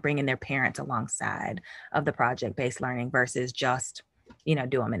 but they're bringing their parents alongside of the project-based learning versus just, do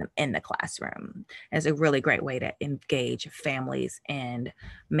them in the classroom. It's a really great way to engage families and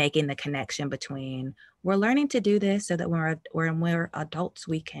making the connection between we're learning to do this so that when we're adults,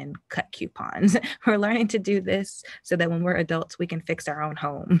 we can cut coupons. We're learning to do this so that when we're adults, we can fix our own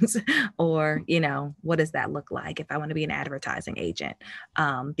homes. Or, what does that look like if I want to be an advertising agent?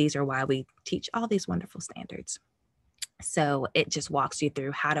 These are why we teach all these wonderful standards. So it just walks you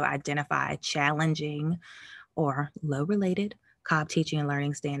through how to identify challenging or low related COB teaching and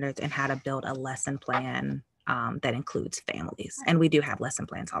learning standards and how to build a lesson plan that includes families. And we do have lesson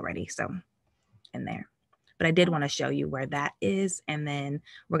plans already, so in there. But I did want to show you where that is. And then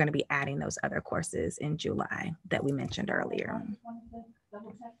we're going to be adding those other courses in July that we mentioned earlier.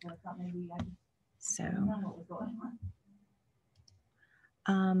 So,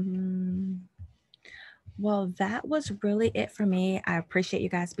 well, that was really it for me. I appreciate you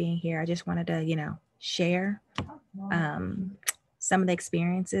guys being here. I just wanted to, share some of the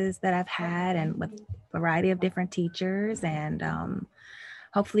experiences that I've had and with a variety of different teachers, and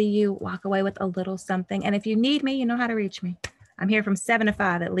hopefully you walk away with a little something. And if you need me, you know how to reach me. I'm here from 7 to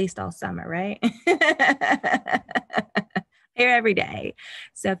 5 at least all summer, right? Here every day.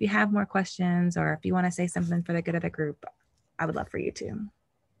 So if you have more questions or if you want to say something for the good of the group, I would love for you to.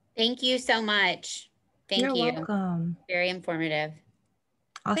 Thank you so much. You're welcome. Very informative.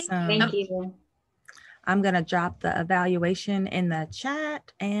 Awesome. Thank you. I'm going to drop the evaluation in the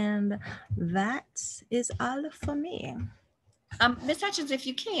chat, and that is all for me. Ms. Hutchins, if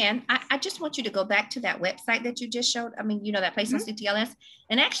you can, I just want you to go back to that website that you just showed. I mean, that place on CTLS,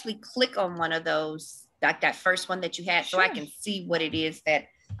 and actually click on one of those, like that first one that you had, so I can see what it is that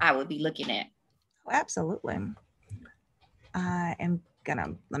I would be looking at. Oh, absolutely. I am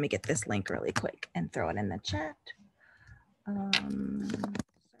gonna, let me get this link really quick and throw it in the chat. Survey session.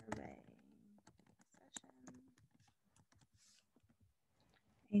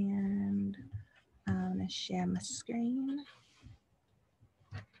 And I'm gonna share my screen.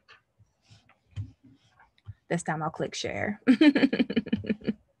 This time I'll click share.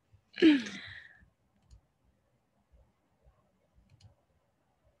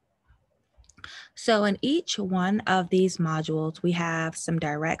 So in each one of these modules, we have some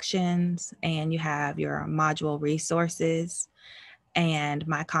directions, and you have your module resources and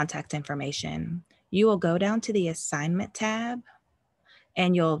my contact information. You will go down to the assignment tab,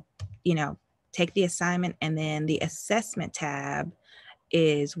 and you'll, take the assignment, and then the assessment tab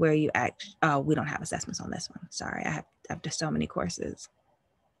is where you we don't have assessments on this one. Sorry, I have just so many courses.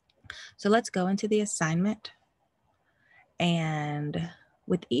 So let's go into the assignment, and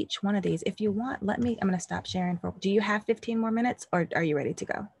with each one of these, if you want, I'm going to stop sharing do you have 15 more minutes, or are you ready to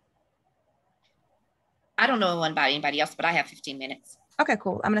go? I don't know about anybody else, but I have 15 minutes. Okay,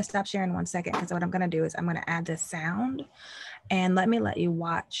 cool. I'm going to stop sharing 1 second, because what I'm going to do is I'm going to add this sound, and let you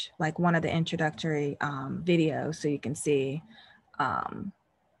watch like one of the introductory videos so you can see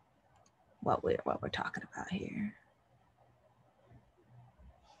what we're talking about here.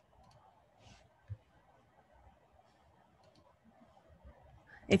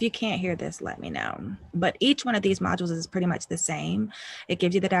 If you can't hear this, let me know. But each one of these modules is pretty much the same. It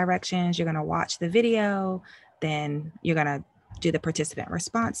gives you the directions. You're going to watch the video, then you're going to do the participant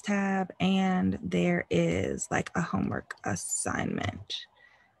response tab, and there is like a homework assignment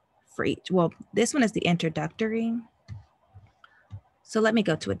for each. Well, this one is the introductory. So let me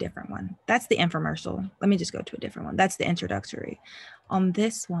go to a different one. That's the infomercial. Let me just go to a different one. That's the introductory. On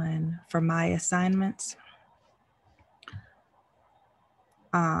this one, for my assignments,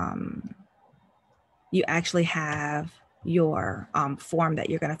 you actually have your form that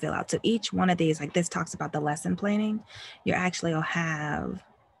you're going to fill out. So each one of these, like this talks about the lesson planning, you actually will have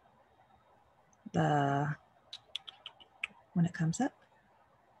the, when it comes up.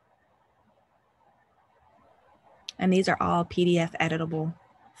 And these are all PDF editable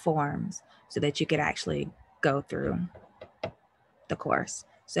forms so that you could actually go through the course.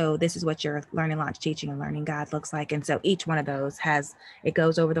 So this is what your Learning Launch Teaching and Learning Guide looks like. And so each one of those it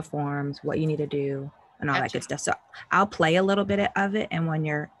goes over the forms, what you need to do, and all that good stuff. So I'll play a little bit of it. And when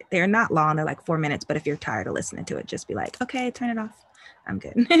they're not long, they're like 4 minutes, but if you're tired of listening to it, just be like, okay, turn it off. I'm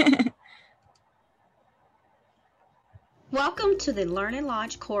good. Welcome to the Learning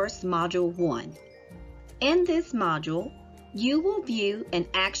Launch course Module 1. In this module, you will view an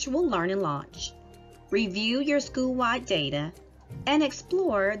actual Learning Launch, review your school-wide data, and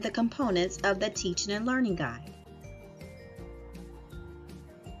explore the components of the Teaching and Learning Guide.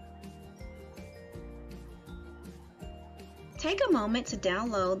 Take a moment to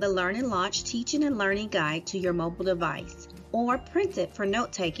download the Learning Launch Teaching and Learning Guide to your mobile device or print it for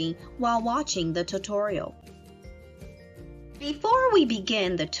note-taking while watching the tutorial. Before we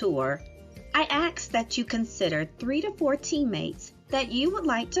begin the tour, I ask that you consider 3 to 4 teammates that you would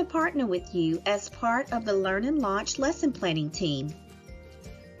like to partner with you as part of the Learning Launch lesson planning team.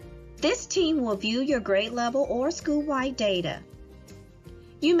 This team will view your grade level or school-wide data.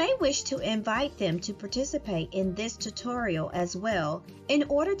 You may wish to invite them to participate in this tutorial as well in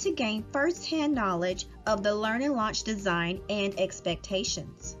order to gain first-hand knowledge of the Learning Launch design and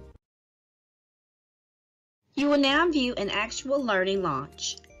expectations. You will now view an actual Learning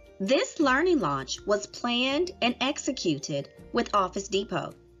Launch. This Learning Launch was planned and executed with Office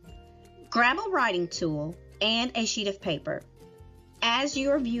Depot. Grab a writing tool and a sheet of paper. As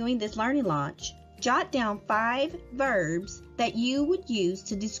you are viewing this Learning Launch, jot down 5 verbs that you would use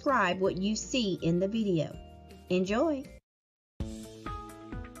to describe what you see in the video. Enjoy!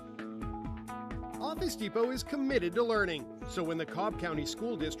 Office Depot is committed to learning, so when the Cobb County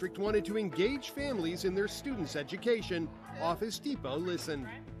School District wanted to engage families in their students' education, Office Depot listened.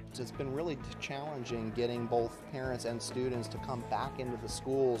 It's been really challenging getting both parents and students to come back into the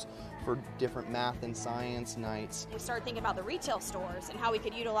schools for different math and science nights. We started thinking about the retail stores and how we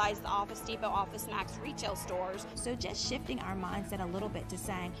could utilize the Office Depot, Office Max retail stores. So just shifting our mindset a little bit to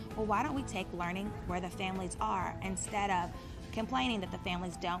saying, well, why don't we take learning where the families are instead of complaining that the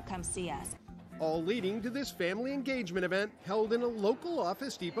families don't come see us. All leading to this family engagement event held in a local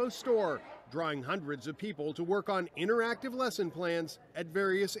Office Depot store, drawing hundreds of people to work on interactive lesson plans at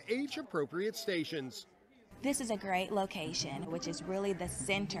various age-appropriate stations. This is a great location, which is really the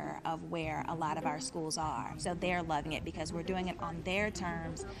center of where a lot of our schools are. So they're loving it because we're doing it on their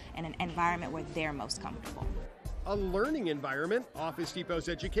terms in an environment where they're most comfortable. A learning environment Office Depot's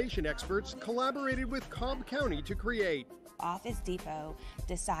education experts collaborated with Cobb County to create. Office Depot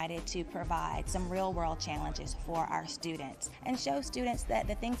decided to provide some real-world challenges for our students and show students that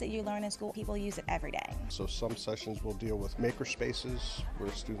the things that you learn in school, people use it every day. So some sessions will deal with maker spaces where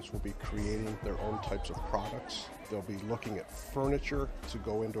students will be creating their own types of products. They'll be looking at furniture to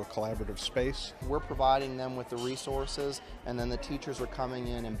go into a collaborative space. We're providing them with the resources, and then the teachers are coming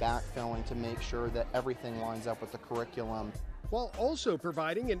in and backfilling to make sure that everything lines up with the curriculum, while also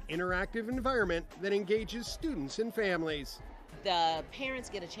providing an interactive environment that engages students and families. The parents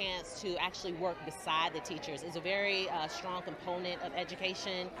get a chance to actually work beside the teachers. It's a very strong component of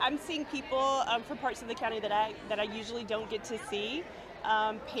education. I'm seeing people from parts of the county that I usually don't get to see,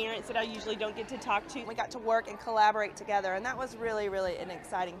 parents that I usually don't get to talk to. We got to work and collaborate together, and that was really, really an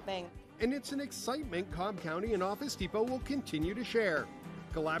exciting thing. And it's an excitement Cobb County and Office Depot will continue to share,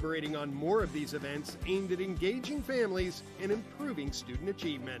 collaborating on more of these events aimed at engaging families and improving student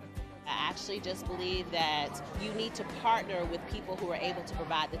achievement. I actually just believe that you need to partner with people who are able to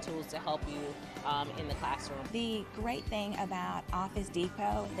provide the tools to help you in the classroom. The great thing about Office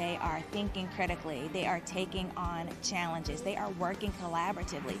Depot, they are thinking critically, they are taking on challenges, they are working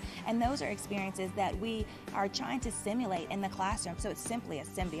collaboratively, and those are experiences that we are trying to simulate in the classroom. So it's simply a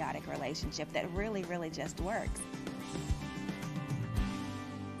symbiotic relationship that really, really just works.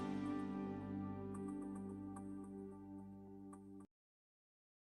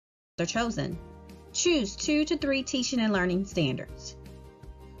 Are chosen. Choose 2 to 3 teaching and learning standards.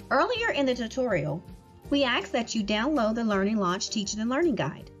 Earlier in the tutorial, we asked that you download the Learning Launch Teaching and Learning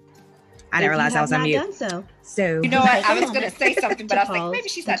Guide. I didn't realize I was on mute. So you know what? I was going to say something, but I was like, maybe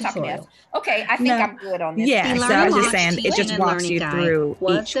she's not talking to us. Okay, I think I'm good on this. Yeah, so I was just saying, it just walks you through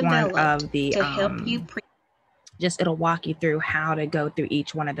each one of the it'll walk you through how to go through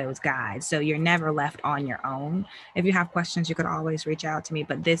each one of those guides. So you're never left on your own. If you have questions, you could always reach out to me.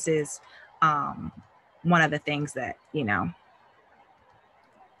 But this is one of the things that, you know,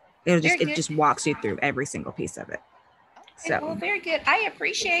 it just walks you through every single piece of it. Okay, so, well, very good. I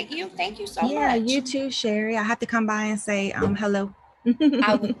appreciate you. Thank you so much. Yeah, you too, Sherry. I have to come by and say hello.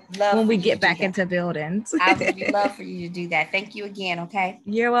 I would love when we get back into buildings. I would love for you to do that. Thank you again. Okay.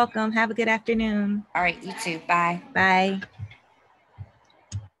 You're welcome. Have a good afternoon. All right. You too. Bye. Bye.